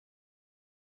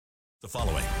The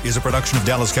following is a production of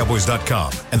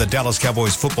DallasCowboys.com and the Dallas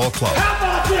Cowboys Football Club. How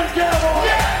about them Cowboys?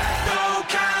 Yeah! Go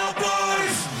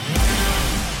Cowboys!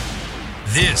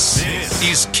 This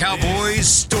is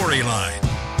Cowboys StoryLine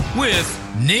with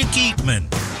Nick Eatman.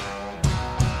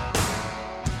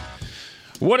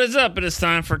 What is up? It is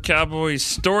time for Cowboys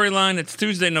StoryLine. It's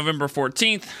Tuesday, November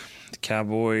 14th. The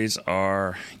Cowboys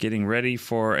are getting ready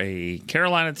for a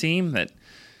Carolina team that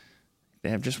they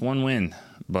have just one win.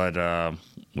 But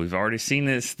we've already seen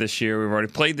this year. We've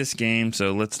already played this game,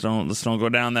 so let's don't go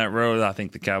down that road. I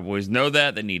think the Cowboys know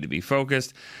that. They need to be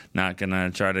focused, not going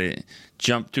to try to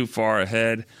jump too far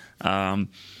ahead.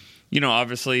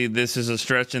 Obviously this is a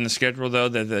stretch in the schedule, though,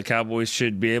 that the Cowboys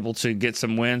should be able to get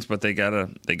some wins, but they gotta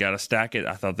stack it.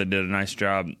 I thought they did a nice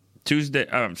job Sunday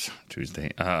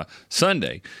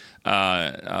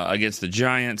against the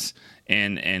Giants.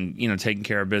 And taking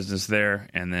care of business there,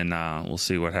 and then we'll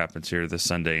see what happens here this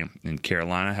Sunday in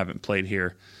Carolina. I haven't played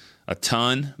here a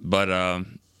ton, but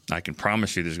I can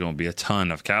promise you there's going to be a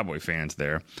ton of Cowboy fans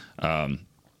there.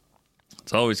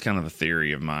 It's always kind of a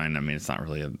theory of mine. I mean, it's not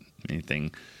really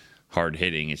anything hard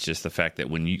hitting. It's just the fact that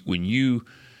when you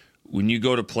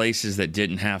go to places that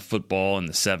didn't have football in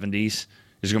the 70s,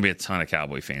 there's going to be a ton of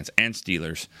Cowboy fans and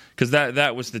Steelers, because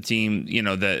that was the team,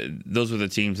 those were the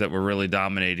teams that were really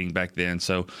dominating back then.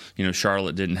 So,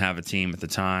 Charlotte didn't have a team at the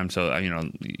time. So,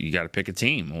 you got to pick a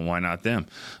team. Well, why not them?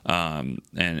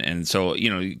 And so,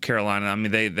 Carolina, I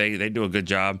mean, they do a good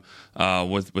job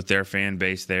with their fan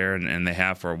base there, and they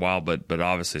have for a while. But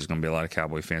obviously there's going to be a lot of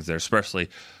Cowboy fans there,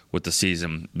 especially with the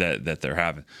season that they're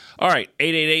having. All right,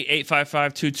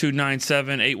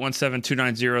 888-855-2297,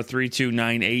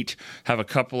 817-290-3298. Have a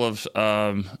couple of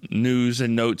news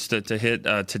and notes to hit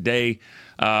today.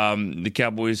 The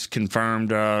Cowboys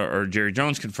confirmed, or Jerry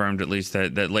Jones confirmed at least,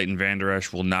 that Leighton Vander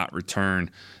Esch will not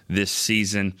return this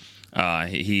season.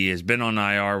 He has been on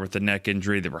IR with a neck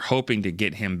injury. They were hoping to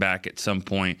get him back at some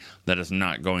point. That is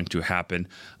not going to happen.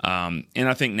 And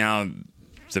I think now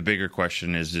the bigger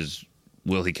question is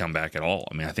will he come back at all?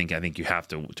 I mean, I think you have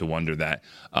to wonder that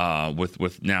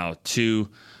with now two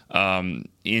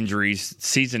injuries,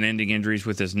 season-ending injuries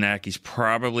with his neck. He's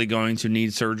probably going to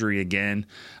need surgery again.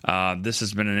 This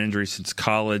has been an injury since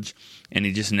college, and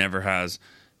he just never has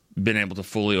been able to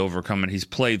fully overcome it. He's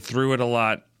played through it a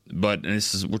lot, but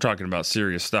we're talking about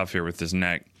serious stuff here with his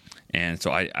neck, and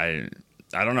so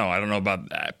I don't know. I don't know about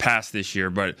past this year,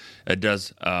 but it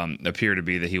does appear to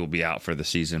be that he will be out for the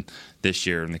season this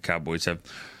year. And the Cowboys have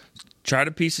tried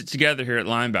to piece it together here at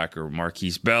linebacker.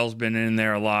 Marquise Bell's been in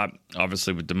there a lot,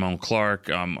 obviously with Damone Clark.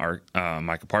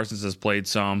 Micah Parsons has played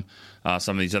some.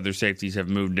 Some of these other safeties have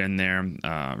moved in there.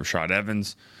 Rashad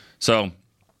Evans. So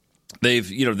they've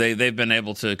been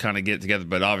able to kind of get together,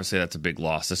 but obviously that's a big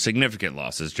loss, a significant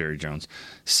loss, as Jerry Jones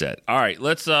said. All right,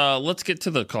 let's get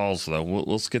to the calls though.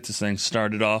 Let's get this thing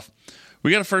started off.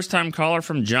 We got a first-time caller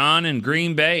from John in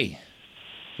Green Bay.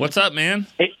 What's up, man?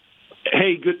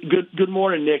 Hey, good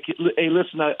morning, Nick. Hey,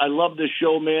 listen, I love this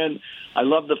show, man. I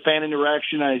love the fan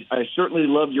interaction. I certainly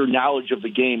love your knowledge of the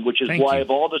game, which is why of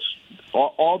all the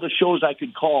shows I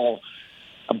could call,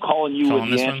 I'm calling you with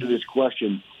the answer to this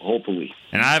question, hopefully.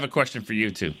 And I have a question for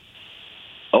you, too.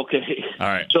 Okay. All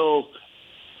right. So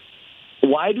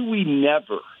why do we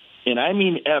never, and I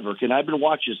mean ever, and I've been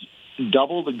watching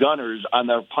double the gunners on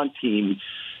their punt team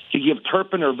to give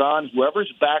Turpin or Vaughn,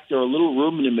 whoever's back there, a little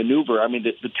room to maneuver? I mean,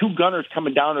 the two gunners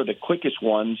coming down are the quickest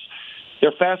ones.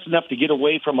 They're fast enough to get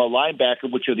away from a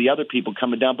linebacker, which are the other people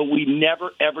coming down, but we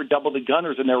never, ever double the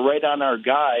gunners, and they're right on our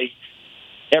guy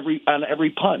on every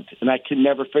punt, and I can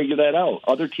never figure that out.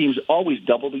 Other teams always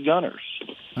double the gunners.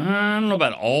 I don't know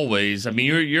about always. I mean,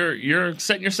 you're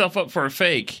setting yourself up for a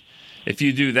fake if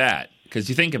you do that, because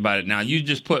you think about it now. You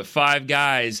just put five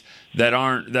guys that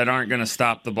aren't going to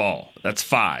stop the ball. That's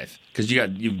five, because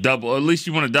you've double. At least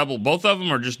you want to double both of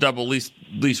them, or just double at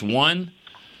least one.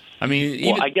 I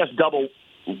mean, I guess double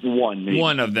one, maybe.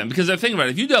 One of them, because I think about it.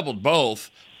 If you doubled both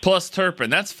plus Turpin,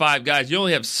 that's five guys. You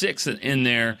only have six in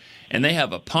there, and they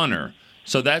have a punter.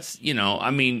 So that's,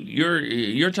 I mean,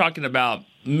 you're talking about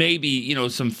maybe,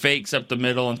 some fakes up the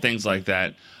middle and things like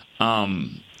that.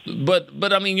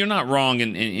 But I mean, you're not wrong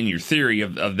in your theory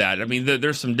of that. I mean,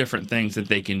 there's some different things that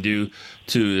they can do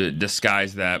to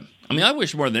disguise that. I mean, I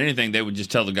wish more than anything they would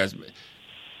just tell the guys,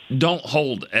 don't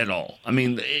hold at all. I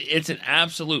mean, it's an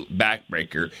absolute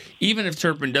backbreaker. Even if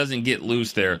Turpin doesn't get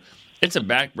loose there, it's a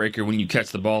backbreaker when you catch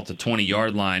the ball at the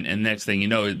 20-yard line, and next thing you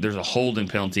know, there's a holding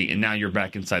penalty, and now you're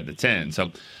back inside the 10.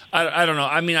 So I don't know.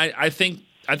 I mean, I think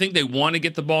I think they want to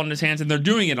get the ball in his hands, and they're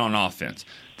doing it on offense.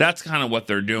 That's kind of what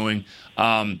they're doing.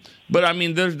 But, I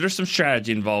mean, there's some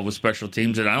strategy involved with special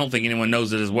teams, and I don't think anyone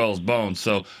knows it as well as Bones,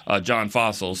 so John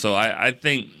Fossil. So I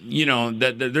think,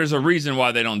 that there's a reason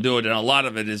why they don't do it, and a lot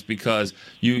of it is because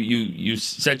you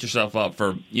set yourself up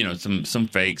for, some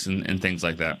fakes and things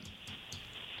like that.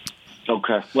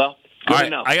 Okay. Well, good all right,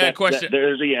 enough. I got a question.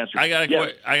 There's the answer. I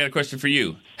got a question for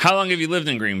you. How long have you lived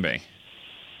in Green Bay?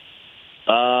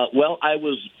 Well, I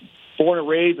was born and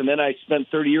raised, and then I spent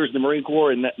 30 years in the Marine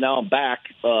Corps, and now I'm back.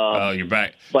 You're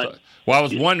back. But I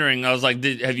was wondering. I was like,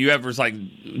 have you ever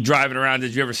driving around?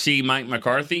 Did you ever see Mike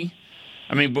McCarthy?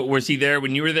 I mean, but was he there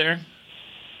when you were there?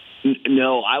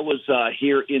 No, I was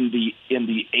here in the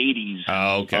 80s.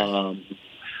 Oh, okay.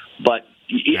 But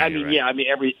Yeah, I mean, right. yeah, I mean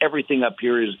everything up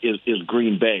here is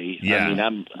Green Bay. Yeah. I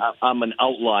mean, I'm an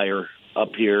outlier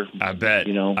up here. I bet.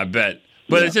 I bet.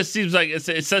 But Yeah. it just seems like it's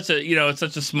such a it's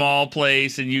such a small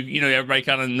place, and everybody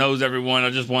kind of knows everyone. I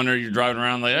just wonder, you're driving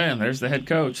around like, hey, there's the head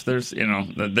coach. There's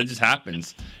that just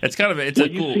happens. It's kind of a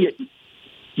cool. See it.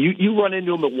 You run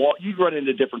into them at you run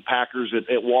into different Packers at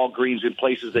Walgreens in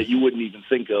places that you wouldn't even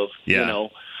think of. Yeah.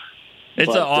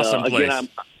 It's an awesome place. Again,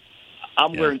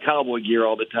 I'm wearing cowboy gear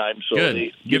all the time, so Good.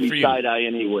 they Good give for me you. side eye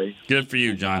anyway. Good for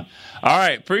you, John. All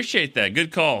right, appreciate that.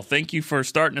 Good call. Thank you for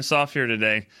starting us off here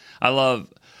today. I love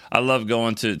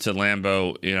going to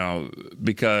Lambeau,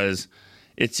 because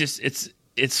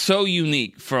it's so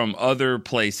unique from other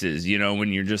places.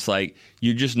 When you're just like,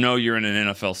 you just know you're in an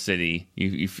NFL city.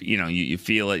 You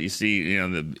feel it. You see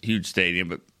the huge stadium,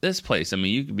 but this place, I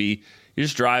mean, you're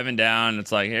just driving down. And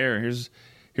it's like, here's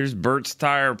Bert's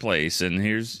Tire Place, and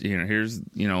here's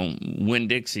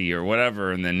Winn-Dixie or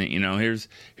whatever, and then here's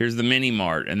the Mini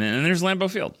Mart, and there's Lambeau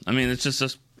Field. I mean, it's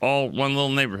just all one little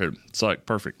neighborhood. It's like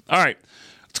perfect. All right,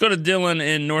 let's go to Dylan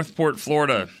in Northport,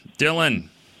 Florida. Dylan,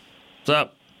 what's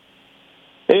up?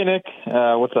 Hey, Nick.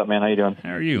 What's up, man? How you doing?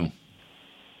 How are you?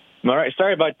 I'm all right.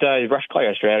 Sorry about rush call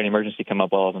yesterday. I had an emergency come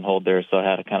up while I was on hold there, so I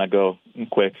had to kind of go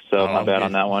quick. So my bad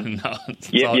on that one. No,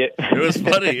 Yeah. It was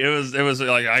funny. It was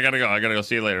like, I gotta go.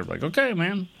 See you later. Like, okay,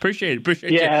 man. Appreciate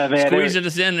Yeah, you man, squeezing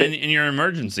us in your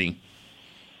emergency.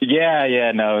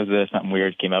 Yeah. No, it was something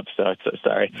weird came up, so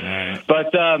sorry. All right.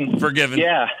 But Forgiven.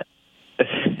 Yeah.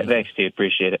 Thanks, dude.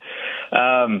 Appreciate it.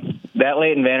 That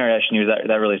Leighton Vander Esch news,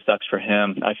 that really sucks for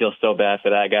him. I feel so bad for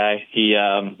that guy. He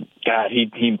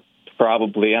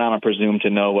probably, I don't presume to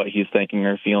know what he's thinking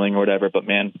or feeling or whatever, but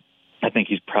man, I think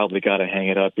he's probably got to hang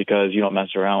it up, because you don't mess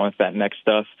around with that neck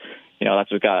stuff.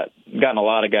 That's what gotten a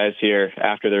lot of guys here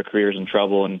after their careers in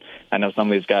trouble. And I know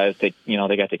some of these guys they got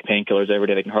to take painkillers every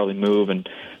day. They can hardly move. And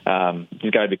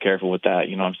you've got to be careful with that.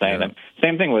 You know what I'm saying? Yeah. And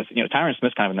same thing with, Tyron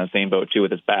Smith's kind of in that same boat too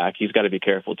with his back. He's got to be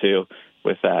careful too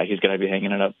with that. He's going to be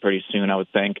hanging it up pretty soon, I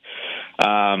would think.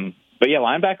 But yeah,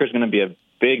 linebacker is going to be a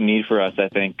big need for us, I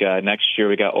think. Next year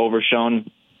we got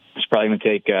Overshown. It's probably going to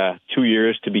take 2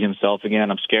 years to be himself again.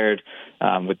 I'm scared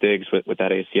with Diggs with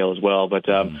that ACL as well. But,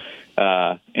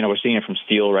 we're seeing it from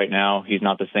Steele right now. He's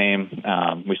not the same.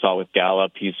 We saw it with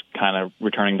Gallup. He's kind of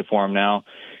returning to form now.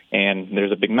 And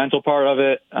there's a big mental part of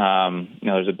it.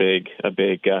 There's a big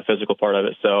physical part of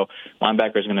it. So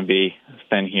linebacker is going to be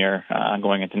thin here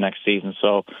going into next season.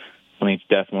 So we need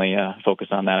to definitely focus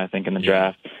on that, I think, in the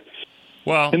draft.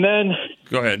 Well, and then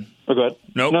go ahead. Oh, go ahead.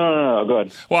 Nope. No. Go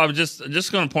ahead. Well, I was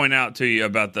just going to point out to you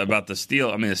about the Steele.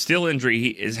 I mean, the Steele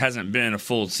injury hasn't been a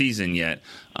full season yet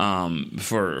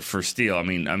for Steele. I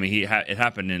mean, it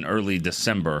happened in early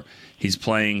December. He's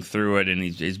playing through it, and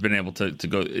he's been able to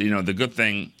go. The good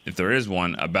thing, if there is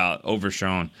one, about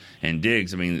Overshown and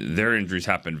Diggs, I mean, their injuries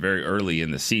happened very early in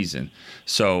the season.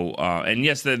 So, and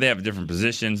yes, they have different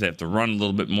positions. They have to run a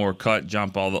little bit more, cut,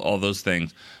 jump, all those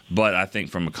things. But I think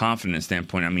from a confidence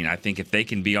standpoint, I think if they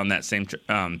can be on that same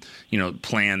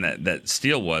plan that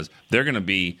Steele was, they're going to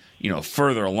be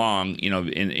further along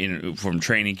in from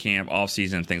training camp, off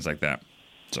season, things like that.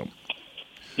 So.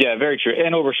 Yeah, very true.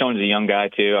 And Overshown's a young guy,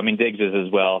 too. I mean, Diggs is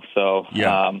as well. So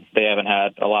yeah. They haven't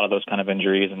had a lot of those kind of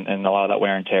injuries and a lot of that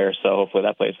wear and tear. So hopefully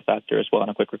that plays a factor as well in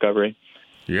a quick recovery.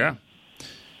 Yeah.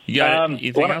 You got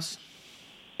anything else?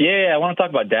 Yeah, I want to talk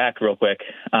about Dak real quick.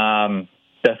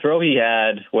 The throw he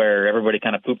had where everybody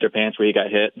kind of pooped their pants where he got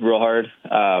hit real hard,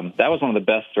 that was one of the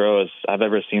best throws I've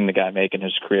ever seen the guy make in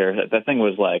his career. That thing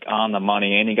was like on the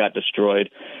money, and he got destroyed.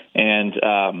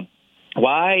 And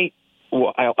why...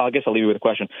 Well, I guess I'll leave you with a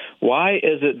question. Why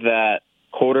is it that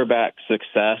quarterback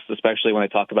success, especially when they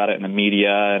talk about it in the media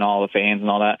and all the fans and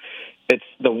all that, it's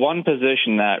the one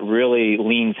position that really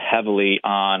leans heavily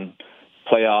on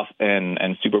playoff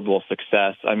and Super Bowl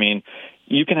success? I mean,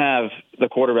 you can have the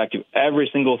quarterback do every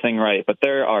single thing right, but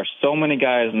there are so many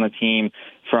guys on the team,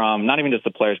 from not even just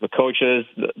the players, but coaches,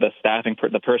 the staffing,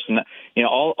 the person,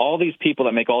 all these people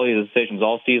that make all these decisions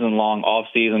all season long, off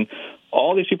season.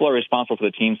 All these people are responsible for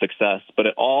the team's success, but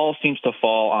it all seems to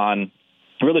fall on,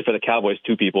 really for the Cowboys,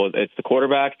 two people. It's the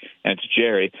quarterback and it's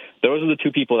Jerry. Those are the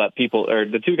two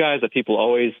two guys that people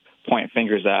always point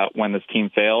fingers at when this team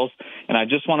fails. And I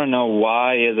just want to know,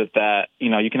 why is it that,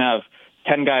 you can have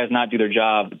 10 guys not do their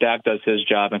job, Dak does his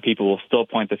job, and people will still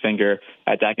point the finger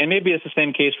at Dak. And maybe it's the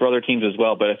same case for other teams as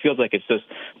well, but it feels like it's just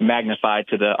magnified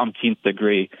to the umpteenth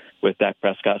degree with Dak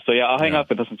Prescott. So, I'll hang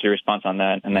up and listen to your response on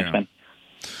that and next time.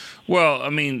 Well, I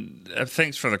mean,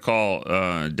 thanks for the call,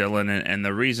 Dylan. And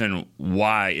the reason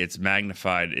why it's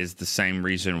magnified is the same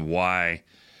reason why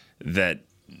that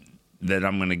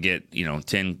I'm going to get,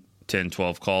 10,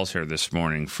 12 calls here this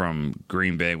morning from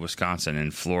Green Bay, Wisconsin,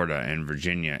 and Florida, and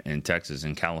Virginia, and Texas,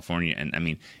 and California. And I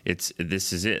mean, this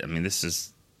is it. I mean, this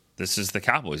is the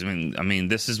Cowboys. I mean,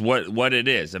 this is what it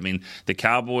is. I mean, the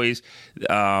Cowboys.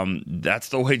 That's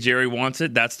the way Jerry wants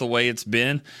it. That's the way it's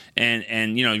been.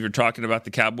 And you're talking about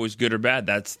the Cowboys, good or bad.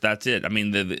 That's it. I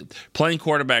mean, the playing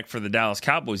quarterback for the Dallas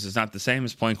Cowboys is not the same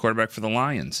as playing quarterback for the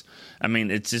Lions. I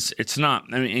mean, it's not.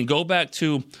 I mean, and go back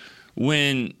to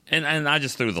when, and I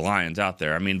just threw the Lions out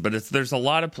there. I mean, but there's a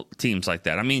lot of teams like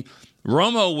that. I mean,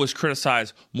 Romo was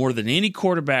criticized more than any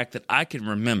quarterback that I can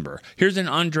remember. Here's an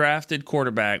undrafted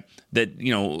quarterback that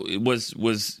was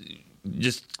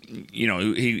just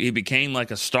he became like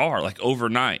a star like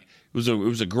overnight. It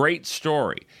was a great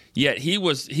story. Yet he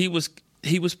was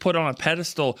put on a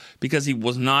pedestal because he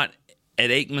was not at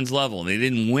Aikman's level. They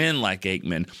didn't win like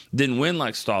Aikman, didn't win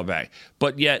like Staubach.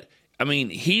 But yet, I mean,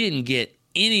 he didn't get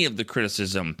any of the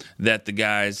criticism that the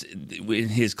guys in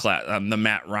his class, the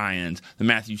Matt Ryans, the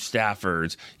Matthew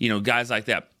Staffords, guys like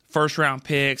that, first round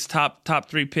picks, top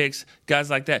 3 picks, guys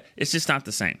like that. It's just not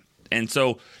the same. And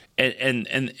so,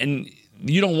 and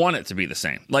you don't want it to be the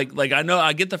same. Like I know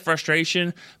I get the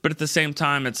frustration, but at the same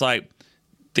time, it's like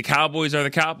the Cowboys are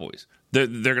the Cowboys. They're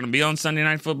going to be on Sunday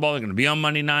Night Football. They're going to be on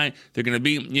Monday night. They're going to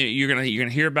be. You're going to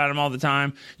hear about them all the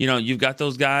time. You've got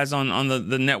those guys on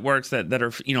the networks that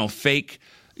are fake.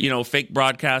 Fake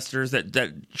broadcasters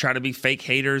that try to be fake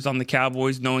haters on the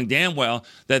Cowboys, knowing damn well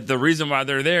that the reason why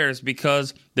they're there is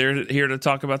because they're here to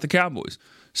talk about the Cowboys.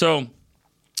 So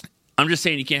I'm just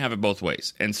saying you can't have it both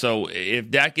ways. And so if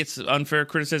Dak gets unfair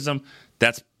criticism,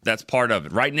 that's part of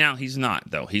it. Right now, he's not,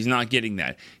 though. He's not getting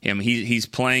that. He's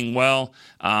playing well,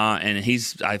 and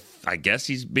I guess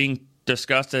he's being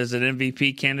discussed as an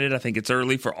MVP candidate. I think it's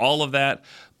early for all of that,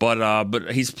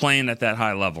 but he's playing at that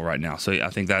high level right now. So I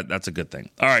think that's a good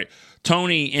thing. All right,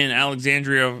 Tony in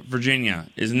Alexandria, Virginia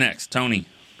is next. Tony.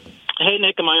 Hey,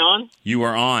 Nick, am I on? You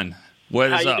are on. What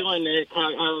is up? How you doing, Nick? How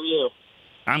are you?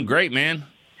 I'm great, man.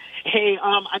 Hey,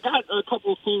 I got a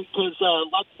couple of things because,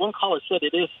 like one caller said,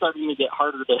 it is starting to get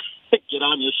harder to get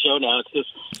on your show now. It's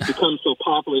just become so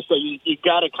popular. So you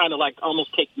got to kind of like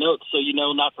almost take notes so you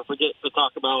know not to forget to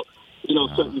talk about,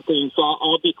 certain things. So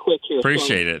I'll be quick here.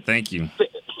 Appreciate it. Thank you.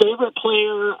 Favorite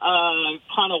player,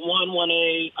 kind of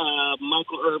 1A,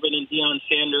 Michael Irvin and Deion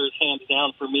Sanders, hands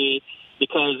down for me.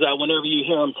 Because whenever you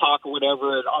hear them talk or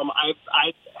whatever,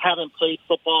 I haven't played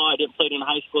football. I didn't play it in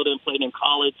high school. Didn't play it in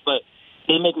college, but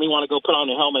they make me want to go put on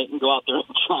a helmet and go out there and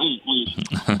try at least.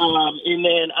 And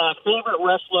then favorite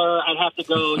wrestler, I'd have to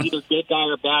go either good guy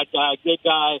or bad guy. Good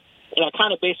guy, and I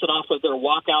kind of base it off of their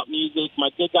walkout music.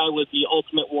 My good guy would be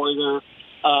Ultimate Warrior.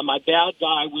 My bad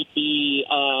guy would be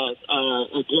a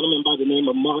gentleman by the name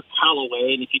of Mark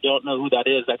Calloway, and if you don't know who that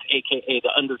is, that's AKA the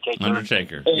Undertaker.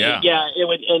 Undertaker, yeah. It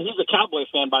would, and he's a Cowboy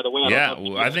fan, by the way.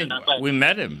 I think we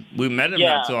met him. We met him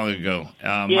not too long ago.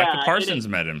 Michael Parsons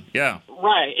met him. Yeah.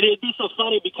 Right. And it'd be so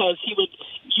funny because you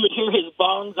would hear his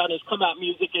bongs on his come out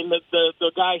music, and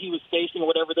the guy he was facing or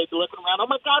whatever, they'd be looking around. Oh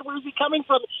my God, where is he coming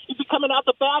from? Is he coming out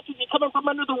the back? Is he coming from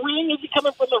under the ring? Is he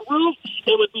coming from the roof?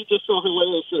 It would be just so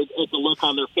hilarious at the look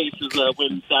on their faces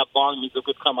when that bong music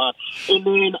would come on. And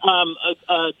then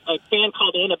a fan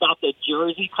called in about the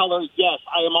jersey color. Yes,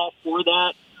 I am all for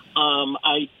that.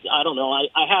 I don't know.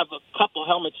 I have a couple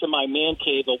helmets in my man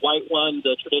cave, a white one,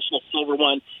 the traditional silver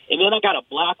one, and then I got a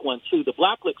black one too. The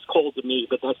black looks cold to me,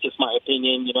 but that's just my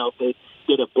opinion. If they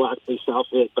did a black-based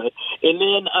outfit. And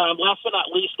then last but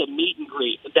not least, a meet and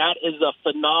greet. That is a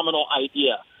phenomenal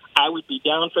idea. I would be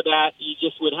down for that. You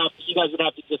guys would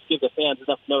have to just give the fans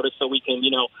enough notice so we can,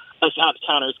 us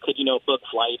out-of-towners could, book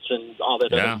flights and all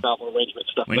that other travel arrangement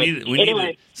stuff. We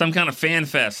need some kind of fan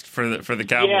fest for the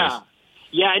Cowboys.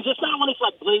 Yeah, and just not when it's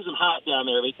like blazing hot down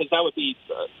there, because that would be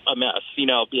a mess, being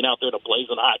out there in a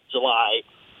blazing hot July,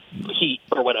 Heat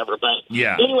or whatever. But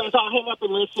yeah. Anyways, I'll hang up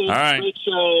and listen. All right. Great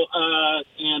show,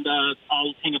 and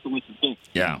I'll hang up and listen. Thanks.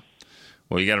 Yeah.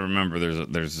 Well, you got to remember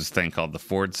there's this thing called the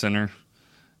Ford Center.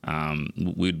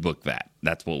 We'd book that.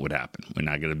 That's what would happen. We're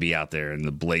not going to be out there in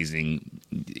the blazing,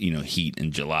 heat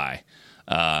in July.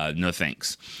 No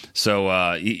thanks.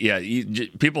 So,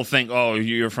 people think, oh,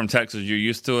 you're from Texas, you're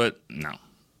used to it. No.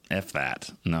 F that.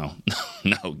 No,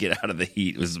 get out of the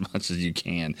heat as much as you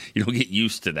can. You don't get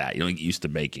used to that. You don't get used to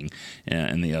baking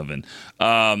in the oven.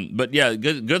 But yeah,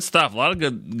 good stuff. A lot of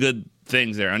good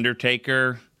things there.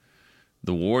 Undertaker,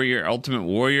 the Warrior, Ultimate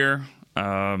Warrior,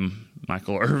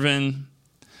 Michael Irvin,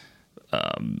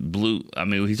 blue. I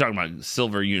mean, he's talking about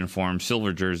silver uniforms,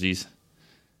 silver jerseys.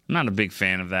 I'm not a big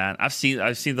fan of that. I've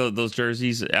seen those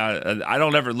jerseys. I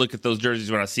don't ever look at those jerseys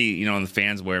when I see, and the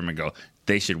fans wear them and go,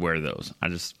 they should wear those. I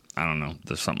don't know.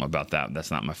 There's something about that.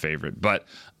 That's not my favorite. But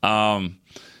I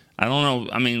don't know.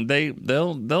 I mean,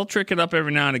 they'll trick it up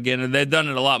every now and again, and they've done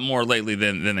it a lot more lately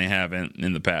than they have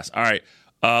in the past. All right.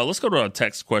 Let's go to a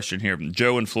text question here from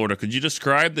Joe in Florida. Could you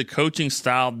describe the coaching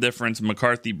style difference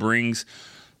McCarthy brings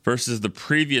versus the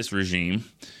previous regime?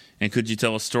 And could you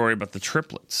tell a story about the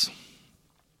triplets?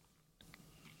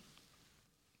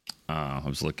 I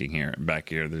was looking back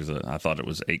here. I thought it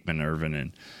was Aikman, Irvin,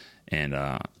 and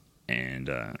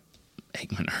Aikman,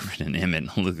 Irvin, and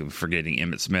Emmett. I'm forgetting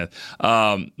Emmett Smith.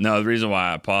 No, the reason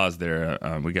why I paused there,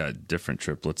 we got different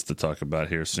triplets to talk about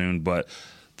here soon. But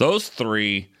those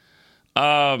three,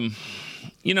 I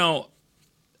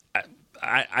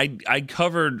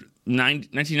covered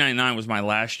 1999 was my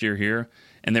last year here,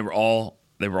 and they were all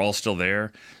still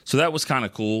there. So that was kind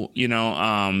of cool,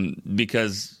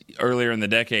 because earlier in the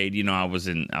decade, I was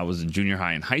in junior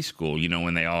high and high school,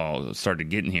 when they all started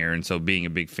getting here. And so being a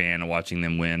big fan of watching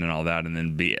them win and all that, and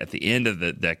then be at the end of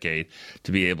the decade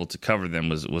to be able to cover them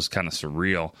was kind of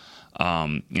surreal.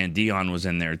 And Dion was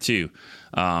in there too.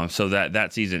 So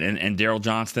that season, and Daryl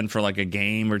Johnston for like a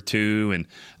game or two.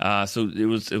 And so it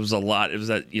was a lot. It was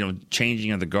that,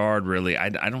 changing of the guard, really. I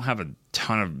don't have a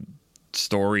ton of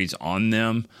stories on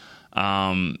them.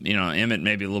 Emmett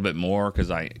maybe a little bit more because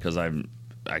I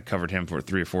covered him for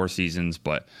 3 or 4 seasons,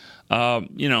 but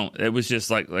it was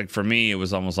just like for me, it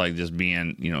was almost like just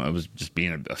being, it was just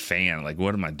being a fan. Like,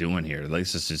 what am I doing here? Like,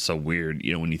 this is just so weird,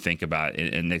 when you think about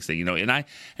it. And next thing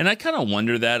and I kind of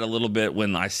wonder that a little bit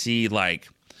when I see like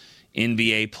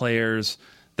NBA players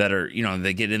that are,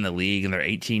 they get in the league and they're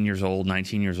 18 years old,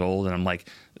 19 years old, and I'm like,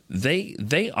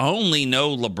 they only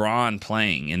know LeBron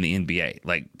playing in the NBA.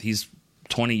 Like, he's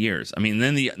 20 years. I mean,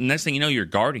 then the next thing you know, you're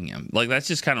guarding him. Like, that's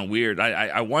just kind of weird.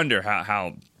 I wonder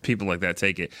how people like that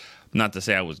take it. Not to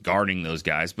say I was guarding those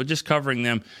guys, but just covering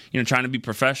them, trying to be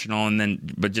professional.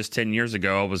 But just 10 years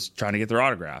ago, I was trying to get their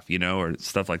autograph, or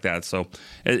stuff like that. So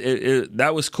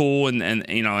that was cool. And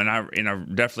I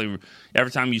definitely,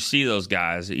 every time you see those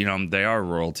guys, they are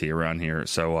royalty around here.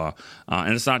 So,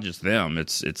 and it's not just them.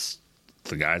 It's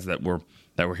the guys that were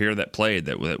here that played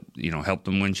that helped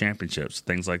them win championships,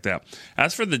 things like that.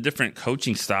 As for the different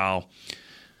coaching style,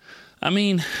 I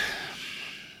mean,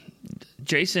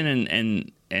 Jason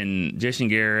and Jason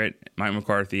Garrett, Mike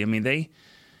McCarthy, I mean,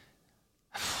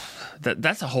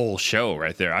 that's a whole show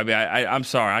right there. I mean, I'm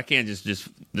sorry, I can't just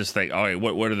think, okay,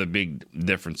 what are the big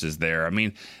differences there? I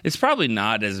mean, it's probably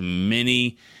not as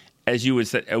many as you would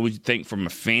say. I would think from a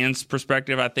fan's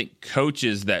perspective. I think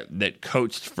coaches that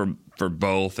coached for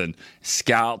both, and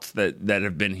scouts that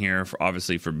have been here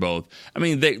obviously for both. I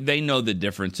mean, they know the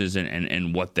differences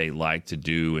and what they like to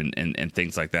do and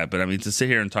things like that. But I mean, to sit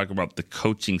here and talk about the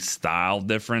coaching style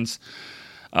difference,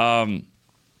 I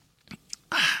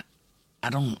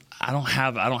don't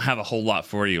have a whole lot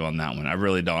for you on that one. I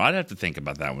really don't. I'd have to think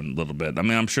about that one a little bit. I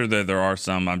mean, I'm sure there are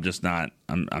some. I'm just not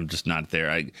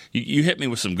there. You hit me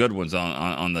with some good ones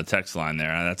on the text line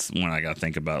there. That's one I got to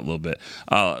think about a little bit.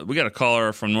 We got a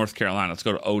caller from North Carolina. Let's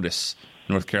go to Otis,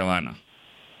 North Carolina.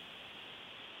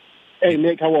 Hey,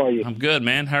 Nick, how are you? I'm good,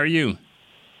 man. How are you?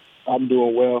 I'm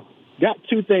doing well. Got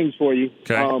 2 things for you.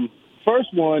 Okay.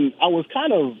 First one, I'm not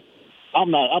sure.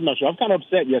 I was kind of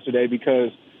upset yesterday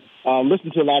because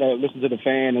listen to the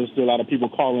fan and listen to a lot of people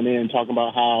calling in talking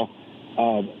about how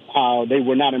they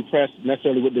were not impressed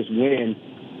necessarily with this win,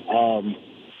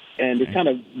 and it's kind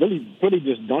of really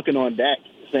just dunking on Dak,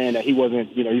 saying that he wasn't,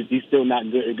 he's still not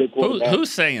a good quarterback. Who's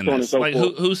saying this? Like,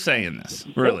 who's saying this?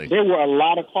 Really? There were a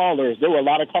lot of callers. There were a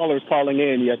lot of callers calling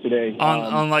in yesterday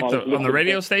on the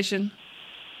radio station.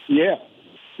 Yeah,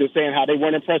 just saying how they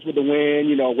weren't impressed with the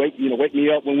win. Wake me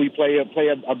up when we play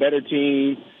a better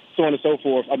team. So on and so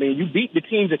forth. I mean, you beat the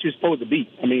teams that you're supposed to beat.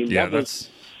 I mean, yeah, that's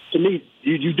to me,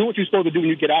 you do what you're supposed to do when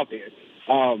you get out there.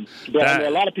 But I know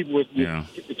a lot of people were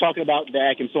talking about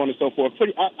Dak and so on and so forth.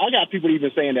 I got people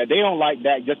even saying that they don't like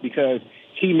Dak just because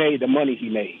he made the money he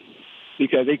made.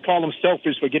 Because they call him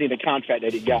selfish for getting the contract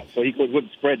that he got, so he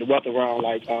wouldn't spread the wealth around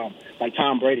like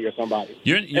Tom Brady or somebody.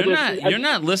 You're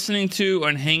not listening to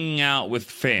and hanging out with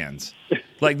fans.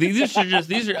 Like these are.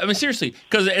 I mean, seriously,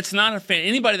 because it's not a fan.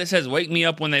 Anybody that says "wake me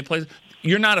up when they play,"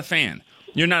 you're not a fan.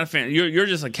 You're not a fan. You're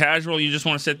just a casual. You just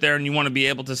want to sit there and you want to be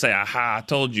able to say, "Aha, I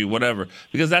told you," whatever.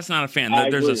 Because that's not a fan.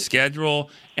 There's a schedule,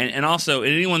 and also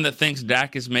anyone that thinks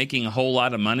Dak is making a whole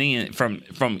lot of money from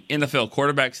NFL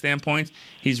quarterback standpoint,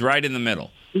 he's right in the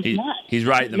middle. He's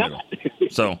right in the middle.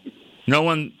 So no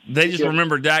one. They just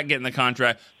remember Dak getting the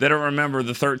contract. They don't remember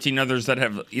the 13 others that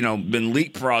have been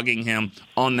leapfrogging him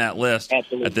on that list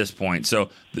at this point. So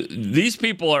these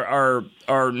people are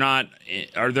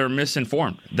they're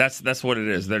misinformed. That's what it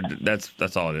is.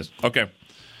 That's all it is. Okay.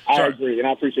 I agree, and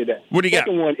I appreciate that. What do you got?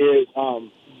 Second one is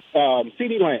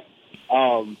CD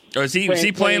Lamb. Is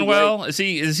he playing well? Is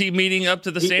he meeting up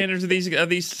to the standards of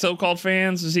these so-called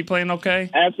fans? Is he playing okay?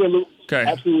 Absolutely. Okay.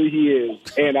 Absolutely, he is.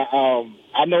 And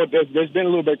I know there's been a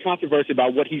little bit of controversy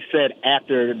about what he said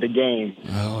after the game.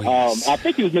 Oh, yes. I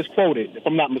think he was misquoted, if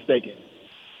I'm not mistaken.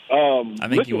 I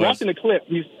think he was. Watching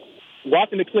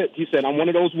the clip, he said, "I'm one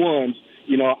of those ones.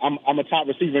 I'm a top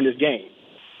receiver in this game."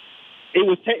 It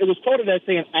was quoted as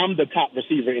saying, "I'm the top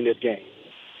receiver in this game."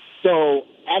 So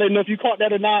I don't know if you caught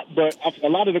that or not, but a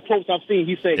lot of the quotes I've seen,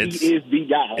 he said he is the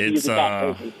guy. He is the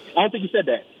top person. I don't think he said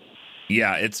that.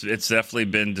 Yeah, it's definitely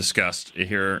been discussed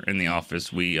here in the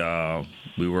office. We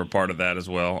were a part of that as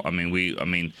well. I mean, we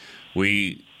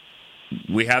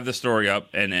have the story up,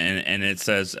 and it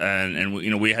says, and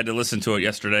we had to listen to it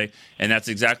yesterday, and that's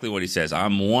exactly what he says.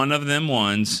 I'm one of them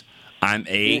ones. I'm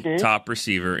a top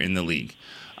receiver in the league.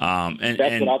 That's what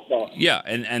I thought. Yeah,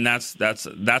 and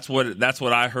that's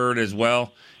what I heard as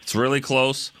well. It's really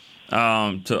close.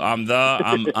 I'm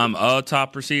a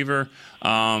top receiver.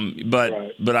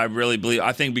 But I really believe,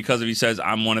 I think because he says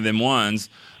I'm one of them ones,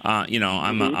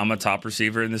 I'm a top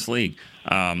receiver in this league.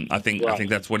 I think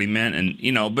that's what he meant. And,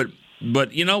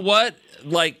 but you know what?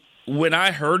 Like when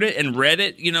I heard it and read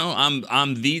it,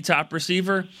 I'm the top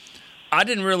receiver. I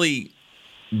didn't really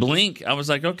blink. I was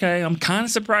like, okay, I'm kind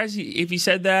of surprised if he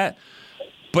said that,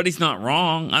 but he's not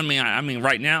wrong. I mean,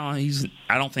 right now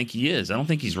I don't think he is. I don't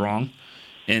think he's wrong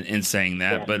in saying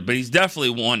that, but he's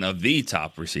definitely one of the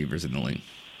top receivers in the league.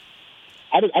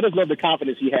 I just love the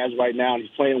confidence he has right now, and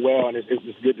he's playing well, and it's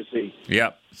good to see.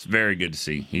 Yep, it's very good to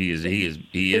see. He is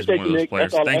one of those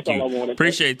players. Thank you.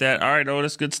 Appreciate that. All right,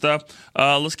 Otis, good stuff.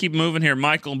 Let's keep moving here.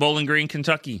 Michael, Bowling Green,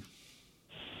 Kentucky.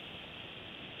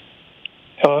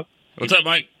 Hello. What's up,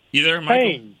 Mike? You there, Michael?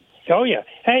 Hey. Oh, yeah.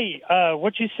 Hey,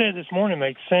 what you said this morning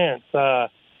makes sense.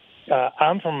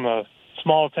 I'm from a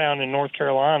small town in North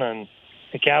Carolina, and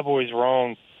the Cowboys were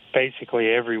on basically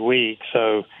every week.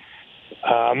 So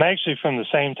I'm actually from the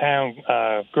same town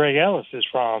Greg Ellis is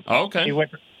from. Oh, okay. He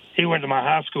went to my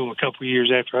high school a couple of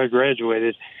years after I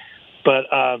graduated. But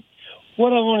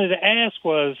what I wanted to ask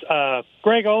was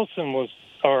Greg Olson was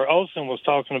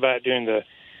talking about during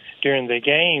the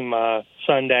game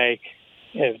Sunday.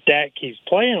 If Dak keeps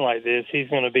playing like this, he's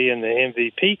going to be in the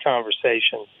MVP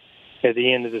conversation at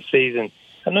the end of the season.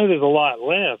 I know there's a lot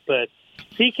left, but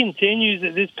if he continues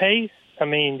at this pace, I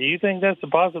mean, do you think that's a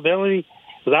possibility?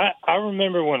 Because I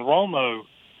remember when Romo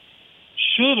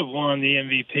should have won the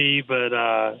MVP, but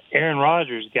Aaron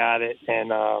Rodgers got it,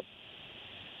 and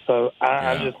so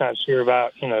I'm just not sure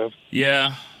about,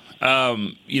 Yeah.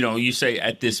 You say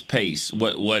at this pace,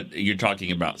 what you're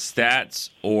talking about, stats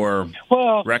or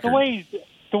record?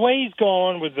 the way he's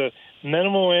gone with the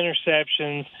minimal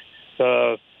interceptions,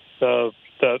 the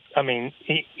 300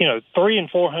 and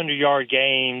 400 yard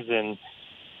games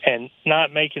and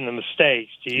not making the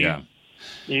mistakes. Do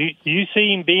you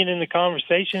see him being in the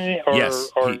conversation?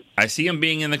 Yes, I see him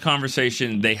being in the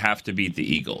conversation. They have to beat the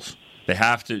Eagles. They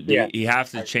have to. Yeah. He has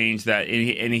to change that,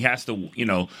 and he has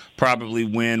to, probably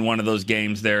win one of those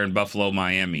games there in Buffalo,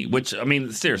 Miami. Which, I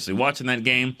mean, seriously, watching that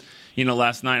game,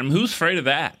 last night. I mean, who's afraid of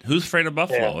that? Who's afraid of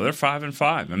Buffalo? Yeah. They're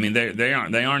 5-5. I mean, they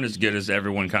aren't as good as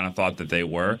everyone kind of thought that they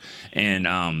were. And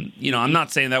I'm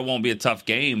not saying that won't be a tough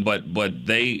game, but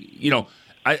they,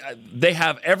 they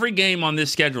have every game on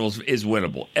this schedule is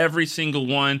winnable. Every single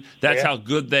one. That's how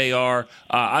good they are.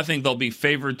 I think they'll be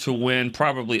favored to win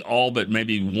probably all but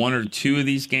maybe one or two of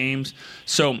these games.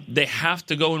 So they have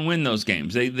to go and win those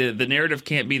games. The narrative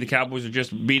can't be the Cowboys are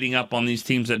just beating up on these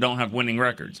teams that don't have winning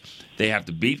records. They have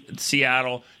to beat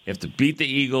Seattle. They have to beat the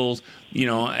Eagles.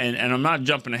 And I'm not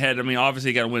jumping ahead. I mean, obviously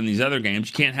you got to win these other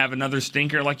games. You can't have another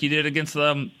stinker like you did against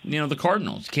the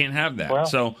Cardinals. You can't have that. Well,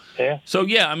 so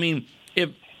I mean,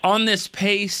 if on this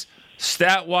pace,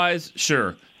 stat wise,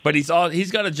 sure, but he's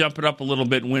got to jump it up a little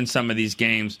bit and win some of these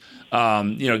games,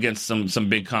 against some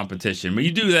big competition. But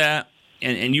you do that,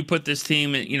 and you put this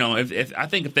team, if I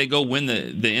think if they go win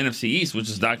the NFC East, which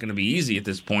is not going to be easy at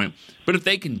this point, but if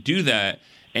they can do that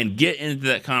and get into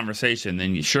that conversation,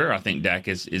 then I think Dak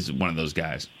is one of those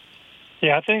guys.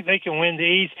 Yeah, I think they can win the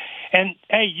East. And,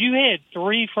 hey, you had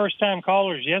 3 first-time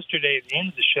callers yesterday at the end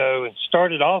of the show and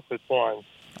started off with one.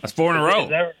 That's 4 in a row.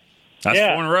 That's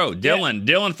 4 in a row.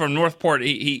 Dylan from Northport,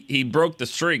 he broke the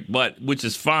streak, which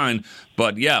is fine.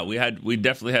 But yeah, we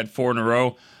definitely had 4 in a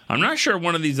row. I'm not sure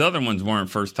one of these other ones weren't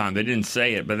first time. They didn't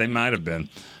say it, but they might have been.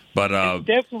 But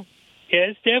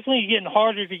it's definitely getting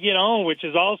harder to get on, which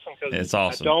is awesome because it's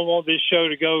awesome. I don't want this show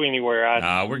to go anywhere.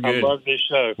 We're good. I love this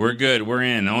show. We're good. We're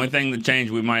in. The only thing that changed,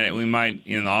 we might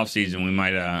in the off season, we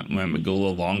might go a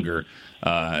little longer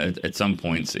at some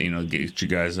points. Get you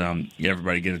guys,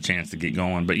 everybody get a chance to get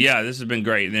going. But yeah, this has been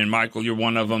great. And then Michael, you're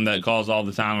one of them that calls all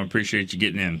the time. I appreciate you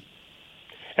getting in.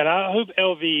 And I hope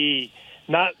LVE,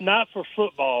 not for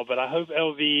football, but I hope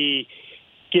LVE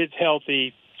gets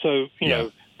healthy. So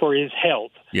for his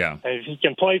health. Yeah. If he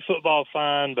can play football,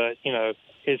 fine, but,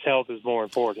 his health is more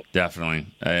important. Definitely.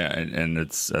 And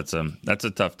that's a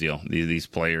tough deal. These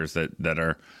players that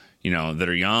are, that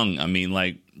are young. I mean,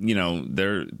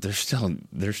 they're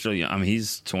still young. I mean,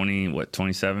 he's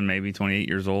 27, maybe 28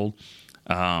 years old.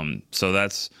 So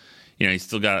that's, he's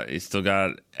still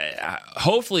got,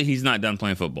 hopefully he's not done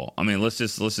playing football. I mean, let's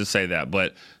just say that,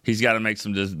 but he's got to make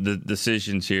some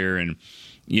decisions here. And,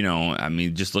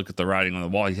 just look at the writing on the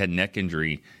wall. He had neck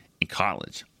injury in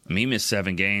college. I mean, he missed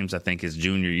 7 games, I think, his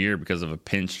junior year because of a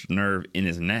pinched nerve in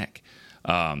his neck.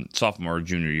 Sophomore or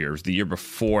junior year. It was the year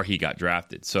before he got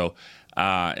drafted. So,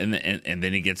 and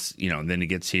then he gets, then he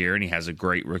gets here and he has a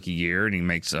great rookie year and he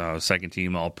makes second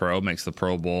team All-Pro, makes the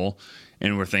Pro Bowl.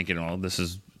 And we're thinking, this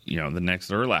is, the next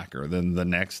Urlacher, then the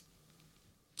next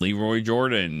Leroy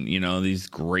Jordan, these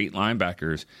great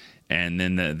linebackers. And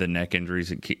then the neck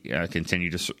injuries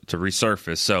continue to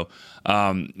resurface. So,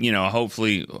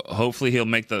 hopefully he'll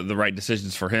make the right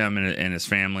decisions for him and his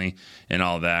family and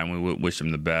all that. And we wish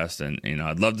him the best. And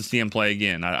I'd love to see him play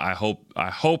again. I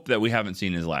hope that we haven't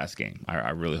seen his last game.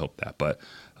 I really hope that. But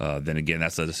then again,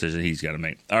 that's a decision he's got to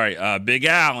make. All right, Big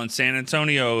Al in San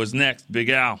Antonio is next. Big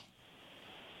Al,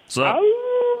 what's up?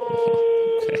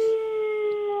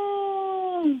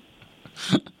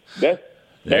 Okay.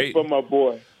 That's for my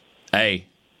boy. Hey,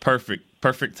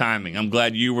 perfect timing. I'm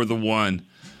glad you were the one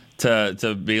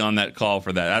to be on that call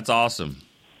for that. That's awesome.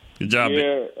 Good job.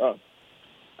 Yeah,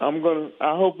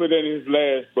 I hope it ain't his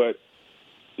last, but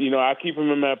I keep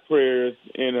him in my prayers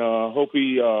and hope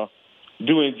he do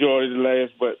enjoy his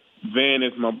last. But Van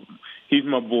he's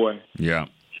my boy. Yeah.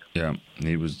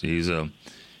 He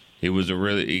was a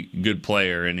really good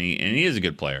player, and he is a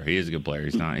good player. He's still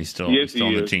on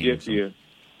the team. Yes, he is.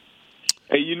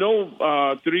 Hey,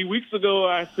 3 weeks ago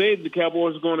I said the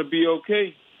Cowboys are going to be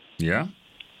okay. Yeah.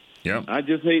 Yep. I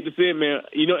just hate to say it, man.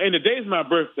 And today's my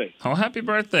birthday. Oh, happy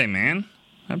birthday, man.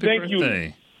 Thank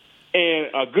birthday. You. And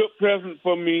a good present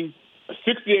for me,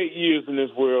 68 years in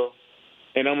this world.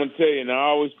 And I'm going to tell you, and I've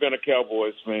always been a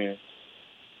Cowboys fan.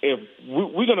 If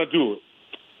we're going to do it.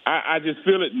 I just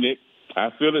feel it, Nick.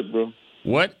 I feel it, bro.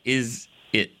 What is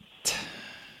it?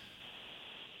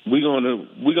 We're gonna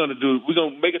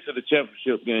make it to the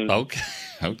championship game.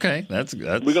 Okay, that's.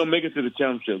 We're gonna make it to the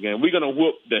championship game. We're gonna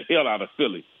whoop the hell out of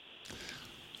Philly.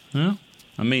 Well,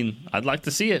 I mean, I'd like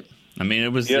to see it. I mean,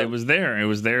 it was there. It was there to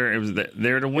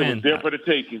win. It was there for the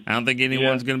taking. I don't think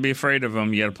anyone's going to be afraid of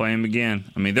them. You got to play them again.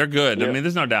 I mean, they're good. Yeah. I mean,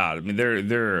 there's no doubt. I mean,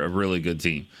 they're a really good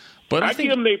team. But I think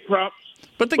give them their props.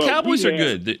 But the Cowboys are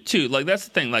good too. Like, that's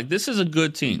the thing. Like, this is a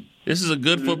good team. This is a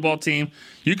good football team.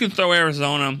 You can throw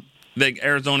the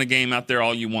Arizona game out there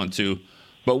all you want to,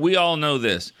 but we all know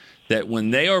this, that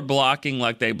when they are blocking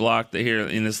like they blocked here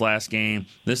in this last game,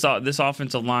 this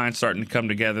offensive line starting to come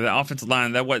together. The offensive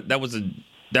line that was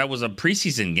a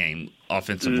preseason game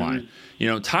offensive line.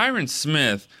 Tyron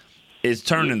Smith is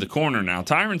turning the corner now.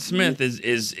 Tyron Smith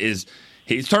is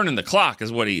he's turning the clock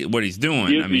is what he's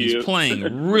doing. Yes, I mean, he's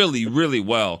playing really, really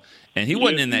well. And he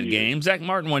wasn't in that game. Zach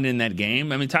Martin wasn't in that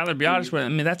game. I mean, Tyler Biadasz, I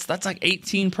mean, that's like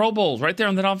 18 Pro Bowls right there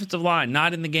on that offensive line,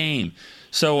 not in the game.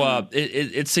 So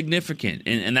it's significant,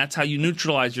 and that's how you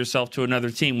neutralize yourself to another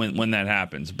team when that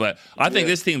happens. But I think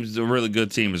this team is a really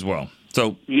good team as well.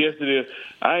 So yes, it is.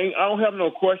 I don't have no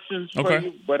questions for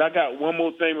you, but I got one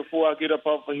more thing before I get up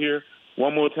off of here.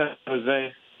 One more time,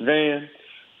 Van.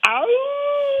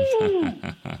 Ow!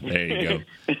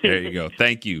 There you go.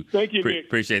 Thank you. Thank you, Nick.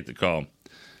 Appreciate the call.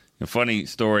 A funny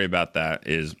story about that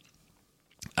is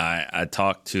I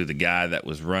talked to the guy that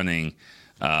was running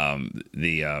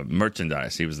the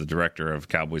merchandise. He was the director of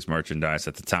Cowboys merchandise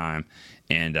at the time.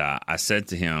 And I said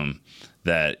to him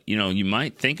that, you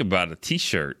might think about a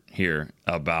T-shirt here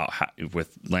about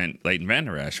with Leighton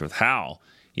Vander Esch with Hal,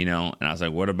 and I was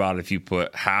like, what about if you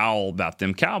put Hal about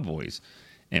them Cowboys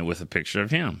and with a picture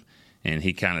of him? And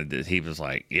he kind of did. He was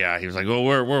like, yeah. He was like, well,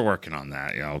 we're working on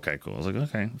that. Yeah, okay, cool. I was like,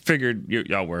 okay. Figured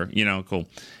y'all were, cool.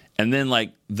 And then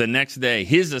like the next day,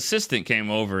 his assistant came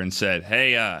over and said,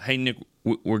 hey, Nick,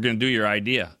 we're going to do your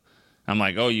idea. I'm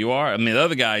like, oh, you are? I mean, the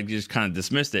other guy just kind of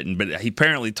dismissed it, but he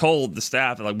apparently told the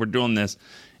staff, like, we're doing this.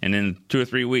 And in 2 or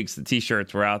 3 weeks, the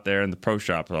T-shirts were out there in the pro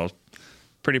shop. So I was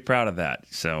pretty proud of that.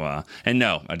 So, and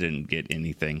no, I didn't get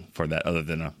anything for that other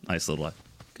than a nice little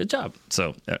good job.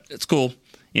 So it's cool.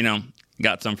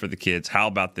 Got some for the kids. How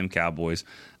about them Cowboys?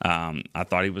 I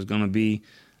thought he was going to be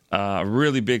a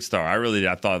really big star.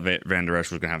 I thought Vander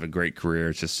Esch was going to have a great career.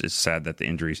 It's sad that the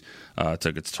injuries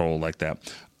took its toll like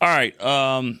that. All right,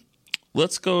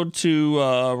 let's go to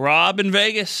Rob in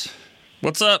Vegas.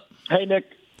 What's up? Hey, Nick.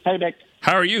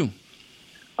 How are you?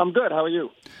 I'm good. How are you?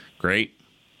 Great.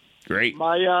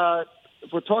 My,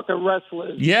 if we're talking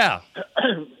wrestlers. Yeah.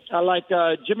 I like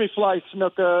Jimmy Fly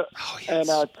Snuka yes.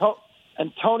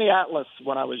 and Tony Atlas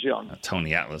when I was young.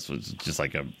 Tony Atlas was just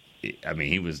like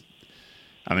he was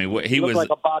like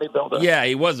a bodybuilder. Yeah,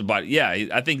 he was a body. Yeah,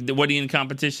 I think he in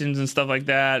competitions and stuff like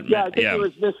that. Yeah, I think he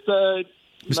was Mr.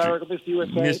 America, Mr.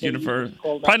 USA. Miss Universe.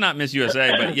 Probably not Miss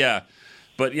USA, but yeah.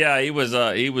 But yeah, he was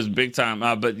big time.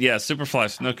 But yeah,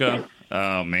 Superfly Snuka.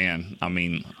 Oh man, I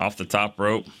mean, off the top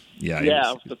rope. Yeah,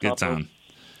 off the good top time. rope.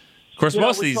 Of course,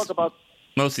 most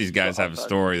of these guys have a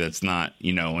story that's not.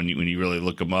 When you really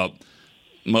look them up,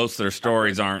 most of their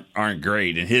stories aren't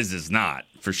great, and his is not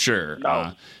for sure.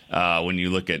 No. When you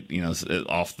look at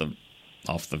off the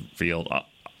field,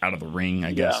 out of the ring,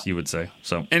 I guess you would say.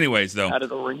 So, anyways, though, out of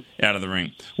the ring.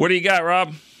 What do you got,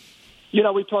 Rob?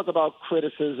 We talk about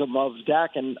criticism of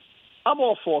Dak, and I'm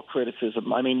all for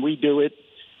criticism. I mean, we do it,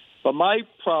 but my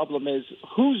problem is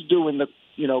who's doing the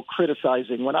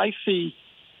criticizing. When I see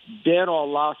Dan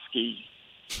Orlovsky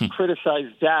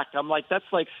criticize Dak, I'm like, that's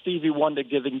like Stevie Wonder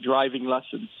giving driving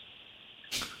lessons.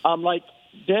 I'm like,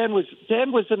 Dan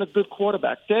wasn't a good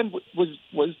quarterback. Dan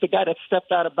was the guy that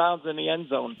stepped out of bounds in the end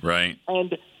zone. Right.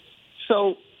 And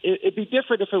so it'd be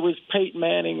different if it was Peyton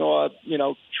Manning or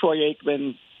Troy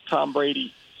Aikman, Tom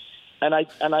Brady. And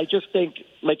I just think,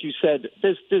 like you said,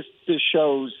 this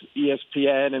shows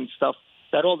ESPN and stuff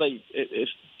that if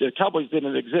the Cowboys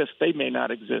didn't exist, they may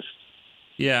not exist.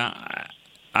 Yeah,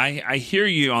 I hear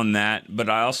you on that, but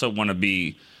I also want to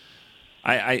be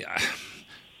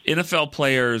NFL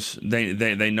players,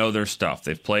 they know their stuff.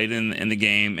 They've played in the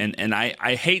game, and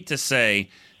I hate to say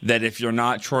that if you're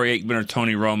not Troy Aikman or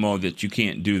Tony Romo that you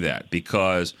can't do that,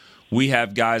 because we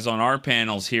have guys on our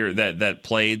panels here that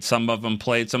played. Some of them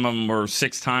played. Some of them were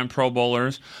 6-time Pro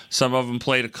Bowlers. Some of them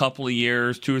played a couple of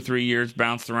years, 2 or 3 years,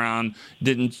 bounced around,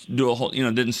 didn't do a whole,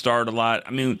 didn't start a lot.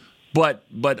 I mean, but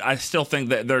I still think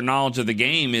that their knowledge of the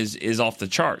game is off the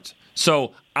charts.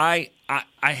 So I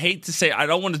hate to say, I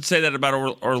don't want to say that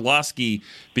about Orlovsky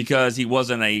because he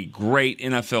wasn't a great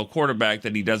NFL quarterback,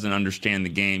 that he doesn't understand the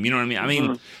game. You know what I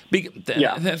mean?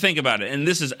 Think about it. And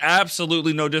this is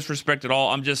absolutely no disrespect at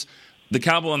all. I'm just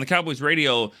on the Cowboys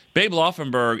radio. Babe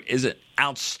Laufenberg is an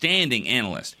outstanding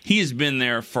analyst. He has been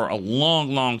there for a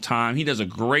long, long time. He does a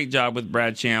great job with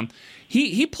Brad Sham.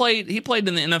 He played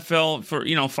in the NFL for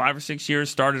 5 or 6 years.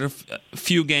 Started a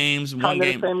few games, one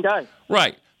game. The same guy,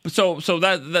 right? So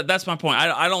that's my point.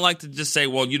 I don't like to just say,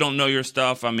 well, you don't know your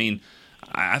stuff. I mean,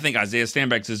 I think Isaiah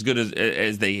Stanback's as good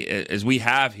as we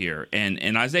have here,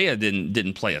 and Isaiah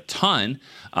didn't play a ton.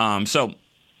 The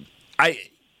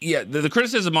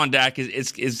criticism on Dak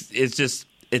is just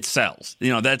it sells.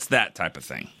 That's that type of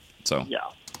thing. So yeah,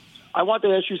 I want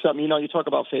to ask you something. You talk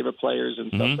about favorite players and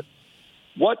stuff. But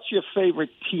what's your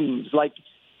favorite teams? Like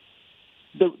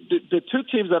the two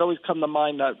teams that always come to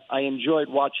mind that I enjoyed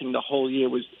watching the whole year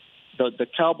was the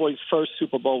Cowboys' first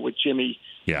Super Bowl with Jimmy.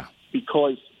 Yeah.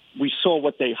 Because we saw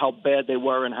how bad they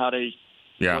were and how they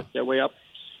worked their way up.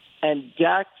 And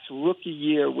Dak's rookie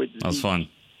year with That was fun.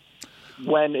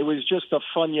 When it was just a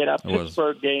fun year. That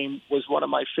Pittsburgh game was one of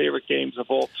my favorite games of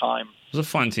all time. It was a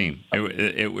fun team.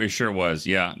 It sure was.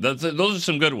 Yeah, those are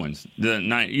some good ones.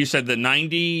 You said the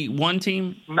 91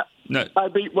 team? No,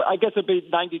 I guess it'd be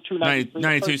 92,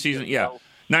 92 season. Yeah. So.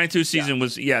 92 season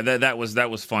was that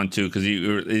was fun too because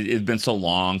it's been so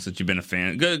long since you've been a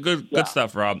fan. Good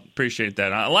stuff, Rob. Appreciate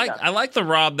that. I like the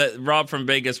Rob from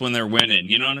Vegas when they're winning.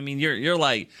 You know what I mean? You're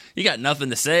like you got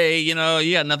nothing to say. You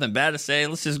got nothing bad to say.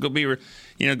 Let's just go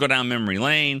go down memory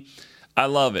lane. I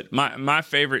love it. My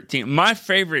favorite team. My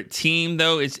favorite team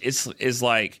though is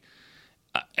like.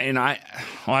 And I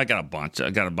got a bunch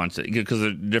because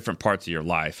of different parts of your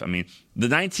life. I mean, the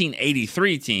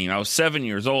 1983 team. I was 7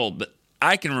 years old, but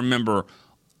I can remember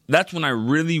that's when I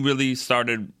really, really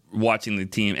started watching the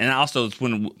team. And also it's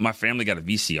when my family got a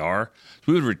VCR.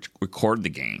 We would record the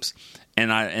games. And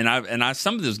I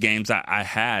some of those games I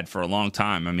had for a long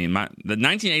time. I mean, the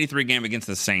 1983 game against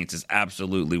the Saints is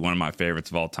absolutely one of my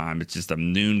favorites of all time. It's just a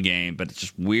noon game, but it's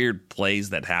just weird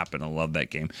plays that happen. I love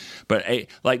that game. But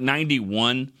like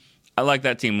 91, I like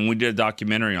that team. And we did a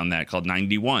documentary on that called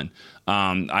 91.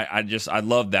 I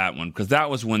love that one because that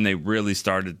was when they really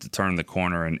started to turn the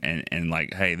corner and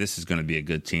like, hey, this is going to be a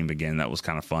good team again. That was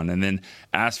kind of fun. And then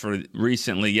as for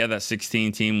recently, that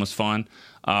 16 team was fun.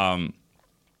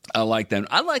 I like them.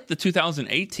 I like the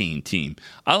 2018 team.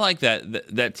 I like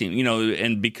that team,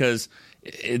 and because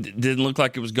it didn't look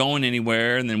like it was going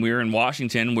anywhere, and then we were in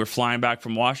Washington. We're flying back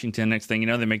from Washington. Next thing you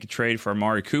know, they make a trade for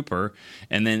Amari Cooper,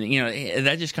 and then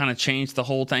that just kind of changed the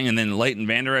whole thing. And then Leighton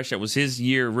Vander Esch, that was his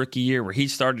rookie year, where he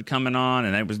started coming on,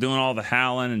 and they was doing all the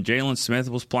howling, and Jalen Smith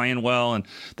was playing well, and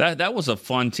that was a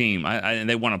fun team. And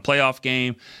they won a playoff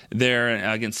game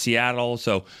there against Seattle,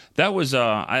 so that was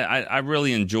I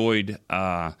really enjoyed.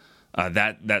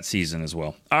 That season as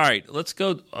well. All right, let's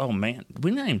go. Oh man, we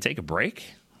didn't even take a break.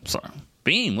 I'm sorry,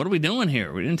 Beam. What are we doing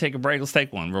here? We didn't take a break. Let's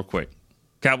take one real quick.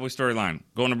 Cowboy Storyline.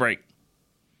 Going to break.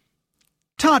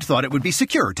 Todd thought it would be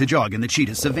secure to jog in the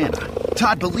cheetah savanna.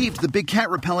 Todd believed the big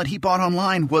cat repellent he bought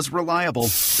online was reliable.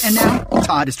 And now,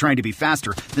 Todd is trying to be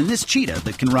faster than this cheetah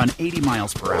that can run 80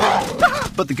 miles per hour.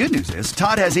 But the good news is,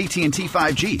 Todd has AT&T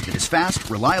 5G that is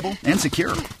fast, reliable, and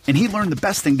secure. And he learned the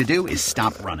best thing to do is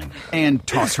stop running and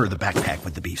toss her the backpack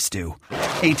with the beef stew.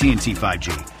 AT&T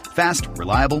 5G. Fast,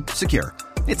 reliable, secure.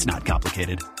 It's not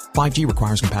complicated. 5G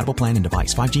requires compatible plan and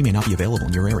device. 5G may not be available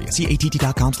in your area. See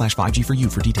att.com/5G for you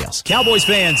for details. Cowboys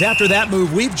fans, after that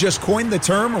move, we've just coined the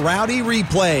term Rowdy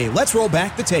Replay. Let's roll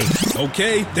back the tape.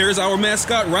 Okay, there's our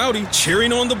mascot Rowdy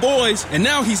cheering on the boys. And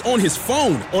now he's on his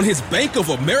phone, on his Bank of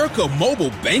America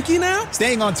mobile banking app?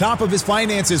 Staying on top of his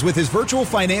finances with his virtual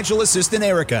financial assistant,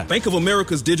 Erica. Bank of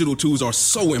America's digital tools are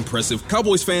so impressive.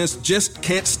 Cowboys fans just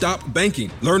can't stop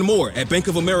banking. Learn more at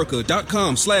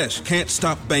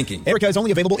bankofamerica.com/can't-stop-banking. Erica is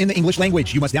only available in the English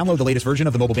language. You must download the latest version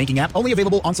of the mobile banking app, only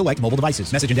available on select mobile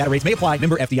devices. Message and data rates may apply.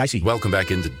 Member FDIC. Welcome back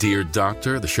into Dear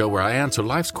Doctor, the show where I answer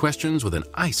life's questions with an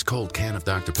ice-cold can of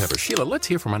Dr. Pepper. Sheila, let's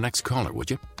hear from our next caller, would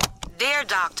you? Dear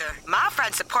Doctor, my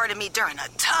friend supported me during a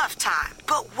tough time.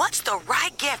 But what's the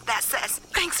right gift that says,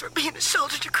 thanks for being a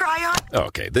shoulder to cry on?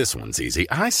 Okay, this one's easy.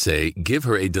 I say give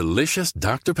her a delicious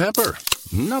Dr. Pepper.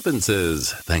 Nothing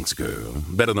says, thanks, girl,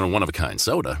 better than a one-of-a-kind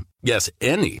soda. Yes,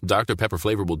 any Dr. Pepper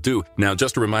flavor will do. Now,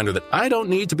 just a reminder that I don't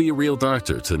need to be a real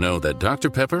doctor to know that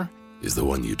Dr. Pepper is the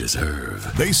one you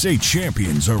deserve. They say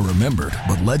champions are remembered,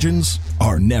 but legends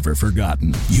are never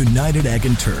forgotten. United Ag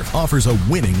 & Turf offers a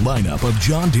winning lineup of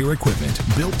John Deere equipment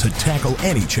built to tackle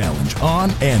any challenge on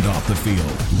and off the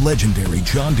field. Legendary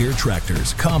John Deere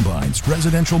tractors, combines,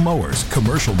 residential mowers,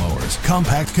 commercial mowers,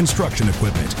 compact construction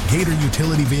equipment, Gator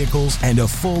utility vehicles, and a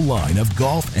full line of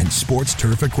golf and sports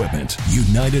turf equipment.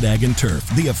 United Ag & Turf,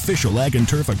 the official Ag &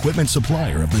 Turf equipment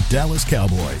supplier of the Dallas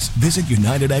Cowboys. Visit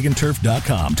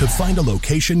UnitedAgAndTurf.com to find a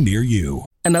location near you.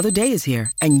 Another day is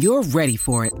here, and you're ready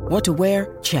for it. What to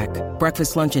wear? Check.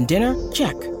 Breakfast, lunch, and dinner?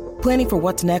 Check. Planning for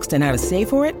what's next and how to save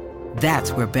for it?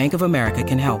 That's where Bank of America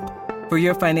can help. For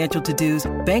your financial to-dos,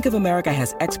 Bank of America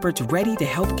has experts ready to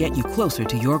help get you closer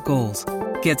to your goals.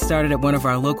 Get started at one of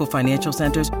our local financial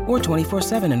centers or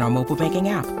 24/7 in our mobile banking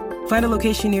app. Find a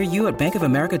location near you at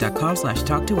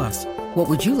bankofamerica.com/talktous. What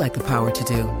would you like the power to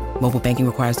do? Mobile banking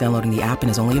requires downloading the app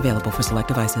and is only available for select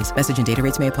devices. Message and data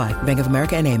rates may apply. Bank of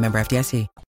America NA, member FDIC.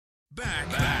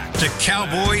 Back to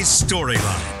Cowboys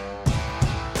Storyline.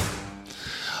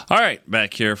 All right,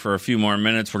 back here for a few more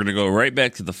minutes. We're going to go right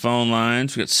back to the phone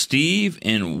lines. We got Steve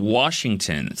in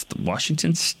Washington. It's the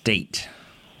Washington State.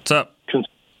 What's up?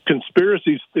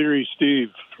 Conspiracy theory, Steve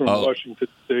from Washington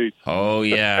State. Oh,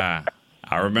 yeah.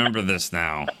 I remember this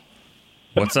now.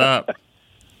 What's up?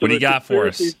 What do you got for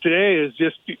us? Today is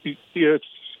just it's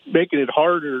making it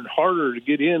harder and harder to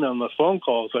get in on the phone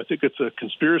calls. I think it's a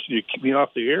conspiracy to keep me off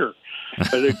the air. I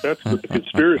think that's what the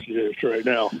conspiracy is right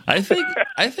now. I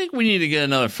think we need to get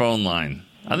another phone line.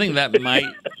 I think that might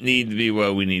need to be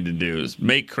what we need to do is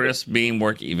make Chris Beam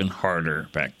work even harder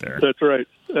back there. That's right.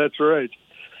 That's right.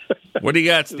 What do you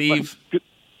got, Steve?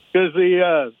 Because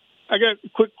I got a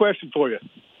quick question for you.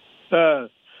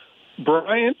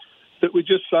 Bryant that we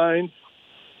just signed,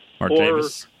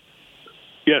 Martavis?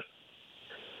 Yes,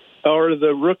 or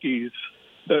the rookies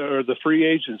or the free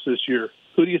agents this year.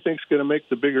 Who do you think is going to make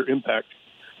the bigger impact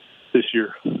this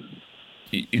year?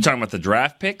 You talking about the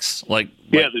draft picks? The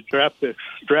draft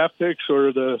picks,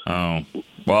 or the. Oh,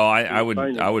 well, I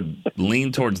would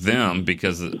lean towards them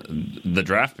because the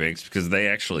draft picks, because they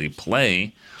actually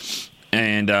play,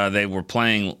 and they were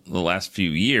playing the last few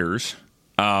years.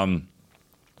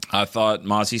 I thought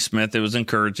Mozzie Smith, it was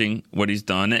encouraging what he's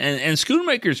done, and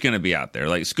Schoonmaker's going to be out there.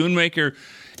 Like Schoonmaker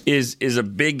is a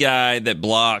big guy that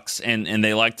blocks, and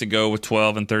they like to go with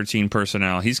 12 and 13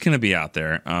 personnel. He's going to be out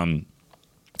there.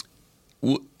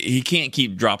 He can't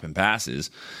keep dropping passes.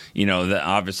 That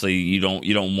obviously you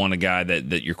don't want a guy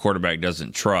that your quarterback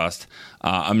doesn't trust.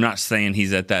 I'm not saying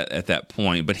he's at that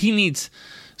point, but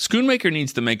Schoonmaker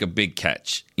needs to make a big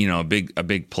catch, a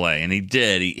big play, and he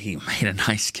did. He made a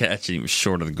nice catch, and he was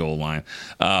short of the goal line.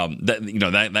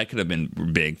 That could have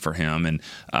been big for him, and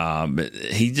but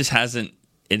he just hasn't.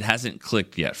 It hasn't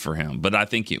clicked yet for him, but I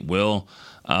think it will.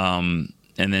 And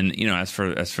then as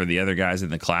for the other guys in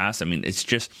the class, I mean, it's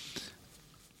just.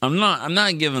 I'm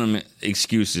not giving them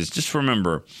excuses. Just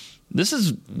remember, this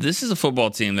is a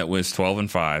football team that was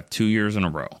 12-5 2 years in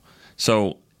a row.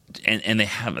 So, and they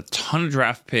have a ton of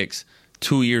draft picks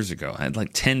 2 years ago. I had like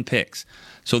 10 picks.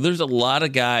 So there's a lot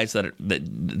of guys that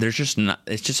there's just not.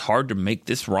 It's just hard to make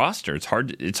this roster. It's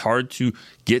hard to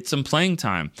get some playing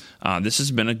time. This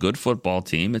has been a good football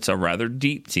team. It's a rather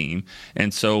deep team,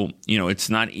 and so it's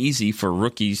not easy for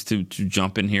rookies to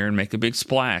jump in here and make a big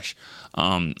splash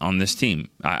on this team.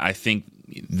 I think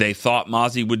they thought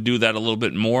Mozzie would do that a little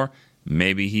bit more.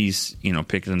 Maybe he's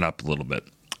picking it up a little bit.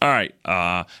 All right.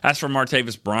 As for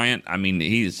Martavis Bryant, I mean,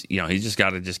 he's just got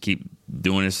to keep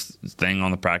doing his thing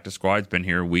on the practice squad. He's been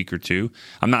here a week or two.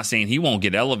 I'm not saying he won't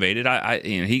get elevated.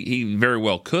 He very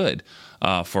well could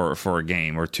for a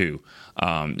game or two.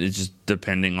 It's just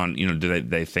depending on do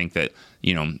they think that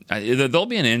there'll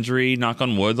be an injury. Knock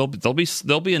on wood.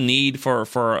 There'll be a need for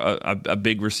a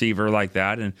big receiver like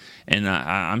that, and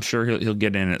I'm sure he'll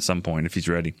get in at some point if he's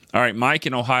ready. All right, Mike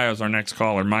in Ohio is our next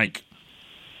caller. Mike.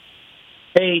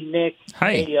 Hey, Nick.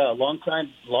 Hi. Hey, long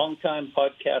time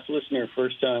podcast listener,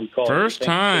 first time caller. First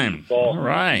time. All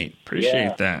right.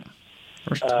 Appreciate that.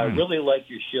 First time. Really like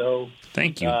your show.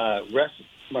 Thank you.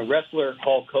 My wrestler,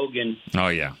 Hulk Hogan. Oh,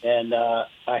 yeah. And I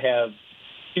have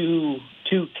two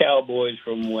Cowboys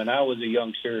from when I was a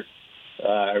youngster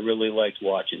I really liked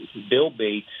watching. Bill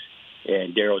Bates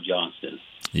and Daryl Johnston.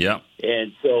 Yeah.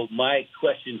 And so my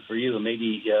question for you,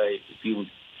 maybe if you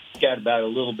got about a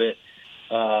little bit,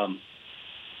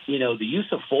 the use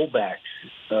of fullbacks,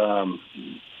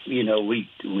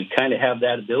 we kind of have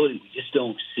that ability. We just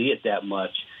don't see it that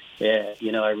much. I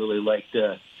really liked,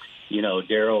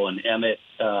 Daryl and Emmett,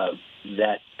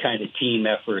 that kind of team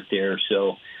effort there.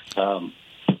 So,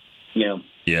 you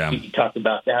talked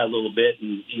about that a little bit,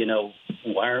 and,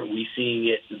 why aren't we seeing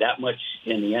it that much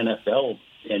in the NFL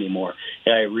anymore?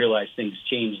 And I realize things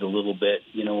changed a little bit,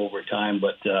 over time,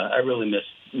 but I really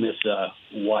miss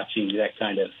watching that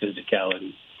kind of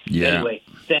physicality. Yeah. Anyway,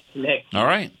 thanks, Nick. All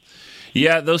right.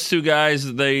 Yeah, those two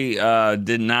guys, they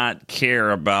did not care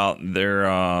about their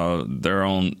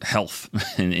own health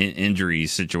and injury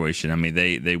situation. I mean,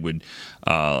 they would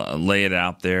lay it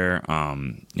out there.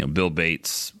 Bill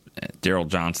Bates, Daryl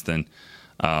Johnston,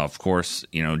 of course.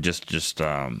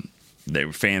 They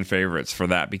were fan favorites for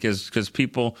that because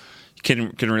people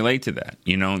can relate to that.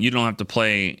 You don't have to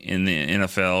play in the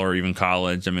NFL or even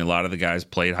college. I mean, a lot of the guys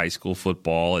played high school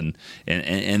football, and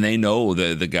they know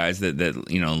the guys that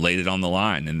laid it on the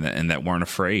line and that weren't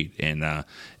afraid and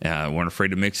weren't afraid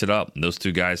to mix it up. And those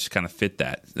two guys kind of fit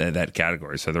that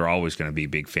category, so they're always going to be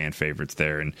big fan favorites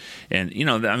there. And I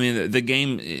mean, the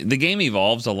game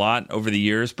evolves a lot over the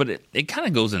years, but it kind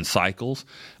of goes in cycles.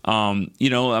 I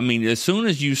mean, as soon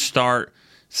as you start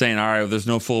saying, all right, well, there's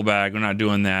no fullback, we're not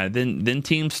doing that, then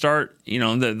teams start,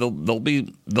 there'll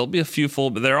be a few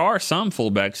but there are some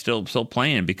fullbacks still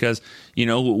playing because,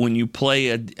 when you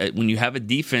play when you have a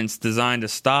defense designed to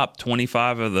stop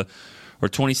 25 or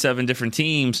 27 different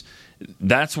teams,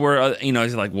 that's where,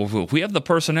 it's like, well, if we have the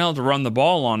personnel to run the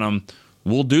ball on them,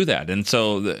 will do that. And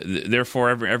so, therefore,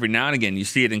 every now and again, you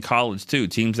see it in college too.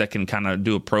 Teams that can kind of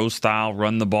do a pro style,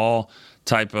 run the ball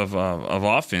type of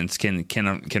offense can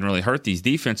really hurt these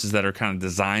defenses that are kind of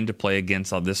designed to play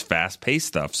against all this fast paced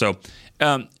stuff. So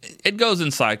it goes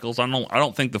in cycles. I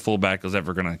don't think the fullback is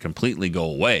ever going to completely go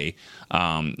away.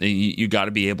 You got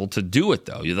to be able to do it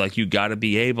though. You got to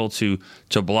be able to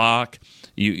block.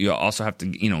 You also have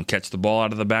to catch the ball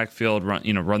out of the backfield,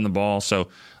 run the ball. So.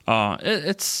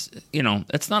 It's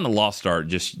not a lost art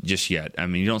just yet. I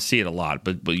mean, you don't see it a lot,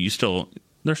 but there's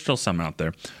still some out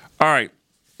there. All right,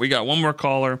 we got one more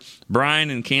caller, Brian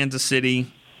in Kansas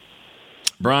City.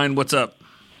 Brian, what's up?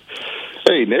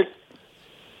 Hey, Nick.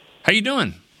 How you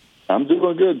doing? I'm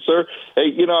doing good, sir.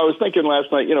 Hey, I was thinking last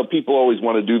night, people always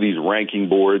want to do these ranking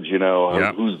boards,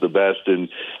 Yep. Who's the best, and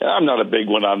I'm not a big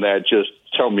one on that. Just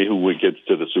tell me who gets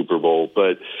to the Super Bowl.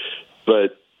 But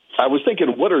I was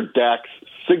thinking, what are Dak's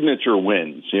signature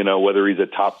wins, whether he's a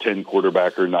top 10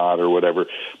 quarterback or not or whatever.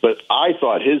 But I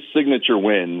thought his signature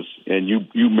wins, and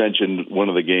you mentioned one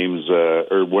of the games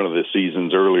or one of the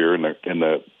seasons earlier in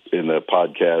the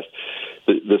podcast,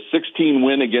 the 16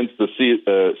 win against the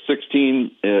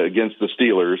against the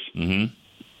Steelers, mm-hmm.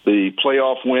 the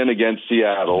playoff win against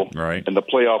Seattle, right, and the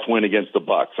playoff win against the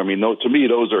Bucs. I mean, to me,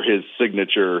 those are his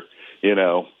signature,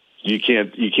 You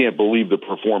can't believe the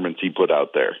performance he put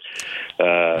out there.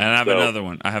 And I have another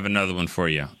one. I have another one for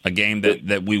you. A game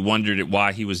that we wondered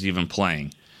why he was even playing.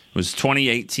 It was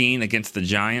 2018 against the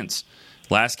Giants.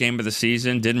 Last game of the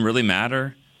season, didn't really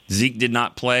matter. Zeke did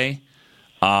not play.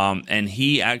 And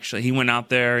he went out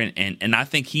there and I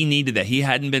think he needed that. He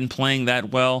hadn't been playing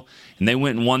that well, and they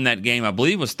went and won that game. I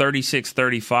believe it was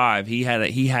 36-35.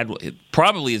 He had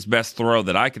probably his best throw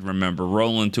that I could remember,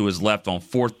 rolling to his left on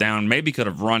fourth down. Maybe could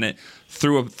have run it,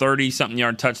 threw a 30-something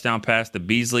yard touchdown pass to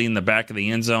Beasley in the back of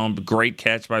the end zone. Great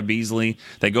catch by Beasley.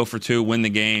 They go for two, win the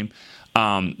game.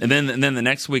 And then the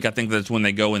next week, I think that's when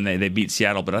they go and they beat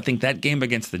Seattle. But I think that game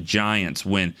against the Giants,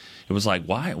 when it was like,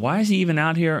 why is he even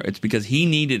out here? It's because he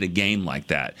needed a game like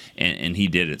that, and he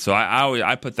did it. So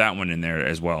I put that one in there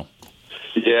as well.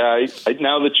 Yeah,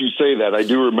 now that you say that, I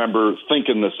do remember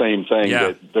thinking the same thing. Yeah.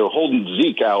 That they're holding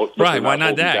Zeke out. But Right? Why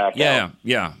not Dak? Yeah.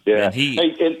 And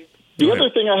the other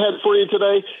thing I had for you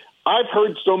today, I've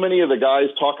heard so many of the guys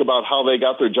talk about how they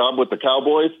got their job with the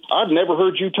Cowboys. I've never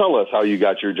heard you tell us how you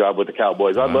got your job with the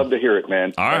Cowboys. I'd love to hear it,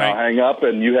 man. All right. I'll hang up,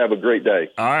 and you have a great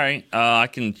day. All right. I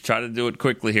can try to do it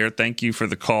quickly here. Thank you for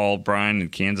the call, Brian in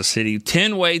Kansas City.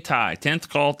 10-way tie. 10th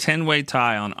call, 10-way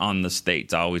tie on the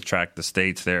states. I always track the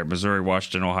states there. Missouri,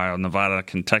 Washington, Ohio, Nevada,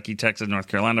 Kentucky, Texas, North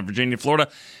Carolina, Virginia, Florida,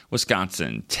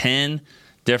 Wisconsin. 10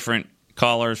 different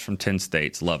callers from 10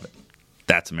 states. Love it.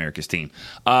 That's America's team.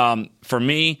 For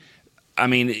me, I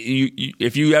mean,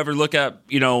 if you ever look up,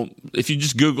 if you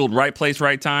just Googled right place,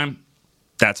 right time,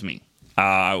 that's me.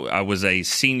 I was a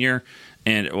senior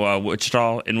in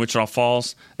Wichita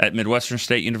Falls at Midwestern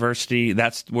State University.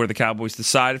 That's where the Cowboys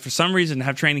decided, for some reason, to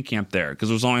have training camp there because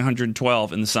it was only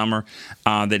 112 in the summer.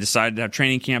 They decided to have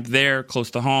training camp there,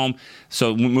 close to home.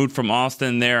 So we moved from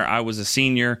Austin there. I was a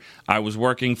senior. I was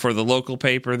working for the local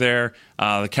paper there.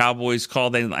 The Cowboys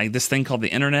called this thing called the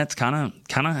Internet's kind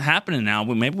of happening now.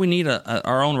 Maybe we need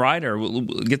our own writer. We'll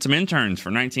get some interns for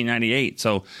 1998.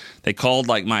 So they called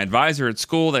my advisor at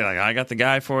school. They're like, I got the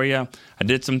guy for you. I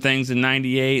did some things in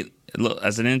 98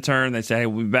 as an intern. They say, hey,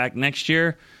 we'll be back next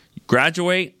year.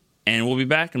 Graduate, and we'll be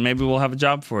back, and maybe we'll have a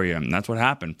job for you. And that's what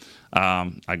happened.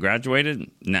 I graduated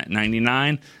in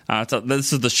 99. So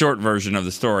this is the short version of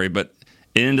the story, but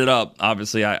it ended up,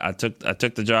 obviously, I took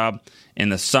the job in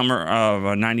the summer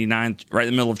of 99, right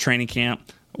in the middle of training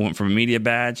camp. I went from a media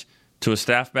badge to a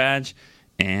staff badge,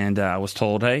 and I was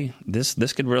told, hey, this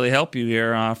could really help you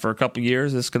here for a couple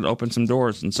years. This could open some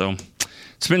doors. And so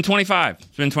it's been 25.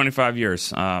 It's been 25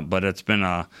 years, but it's been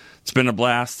a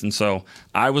blast. And so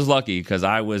I was lucky because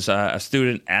I was a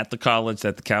student at the college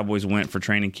that the Cowboys went for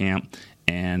training camp,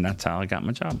 and that's how I got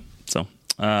my job. So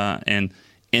and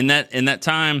in that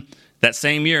time, that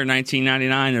same year,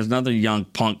 1999, there's another young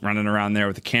punk running around there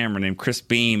with a camera named Chris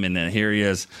Beam, and then here he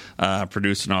is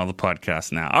producing all the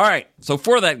podcasts now. All right, so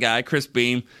for that guy, Chris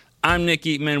Beam, I'm Nick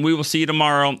Eatman. We will see you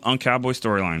tomorrow on Cowboy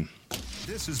Storyline.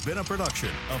 This has been a production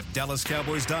of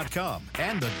DallasCowboys.com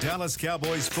and the Dallas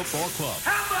Cowboys Football Club.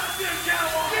 How about this,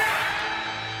 Cowboys? Yeah!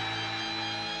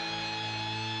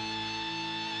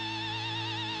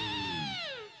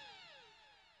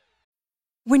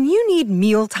 When you need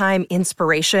mealtime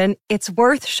inspiration, it's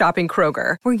worth shopping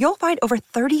Kroger, where you'll find over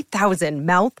 30,000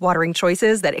 mouth-watering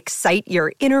choices that excite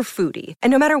your inner foodie. And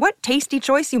no matter what tasty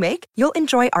choice you make, you'll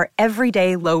enjoy our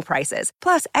everyday low prices,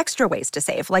 plus extra ways to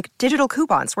save, like digital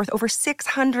coupons worth over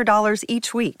 $600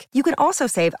 each week. You can also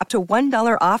save up to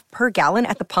 $1 off per gallon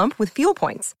at the pump with fuel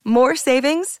points. More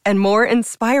savings and more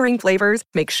inspiring flavors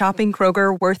make shopping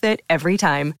Kroger worth it every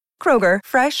time. Kroger,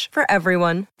 fresh for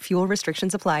everyone. Fuel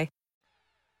restrictions apply.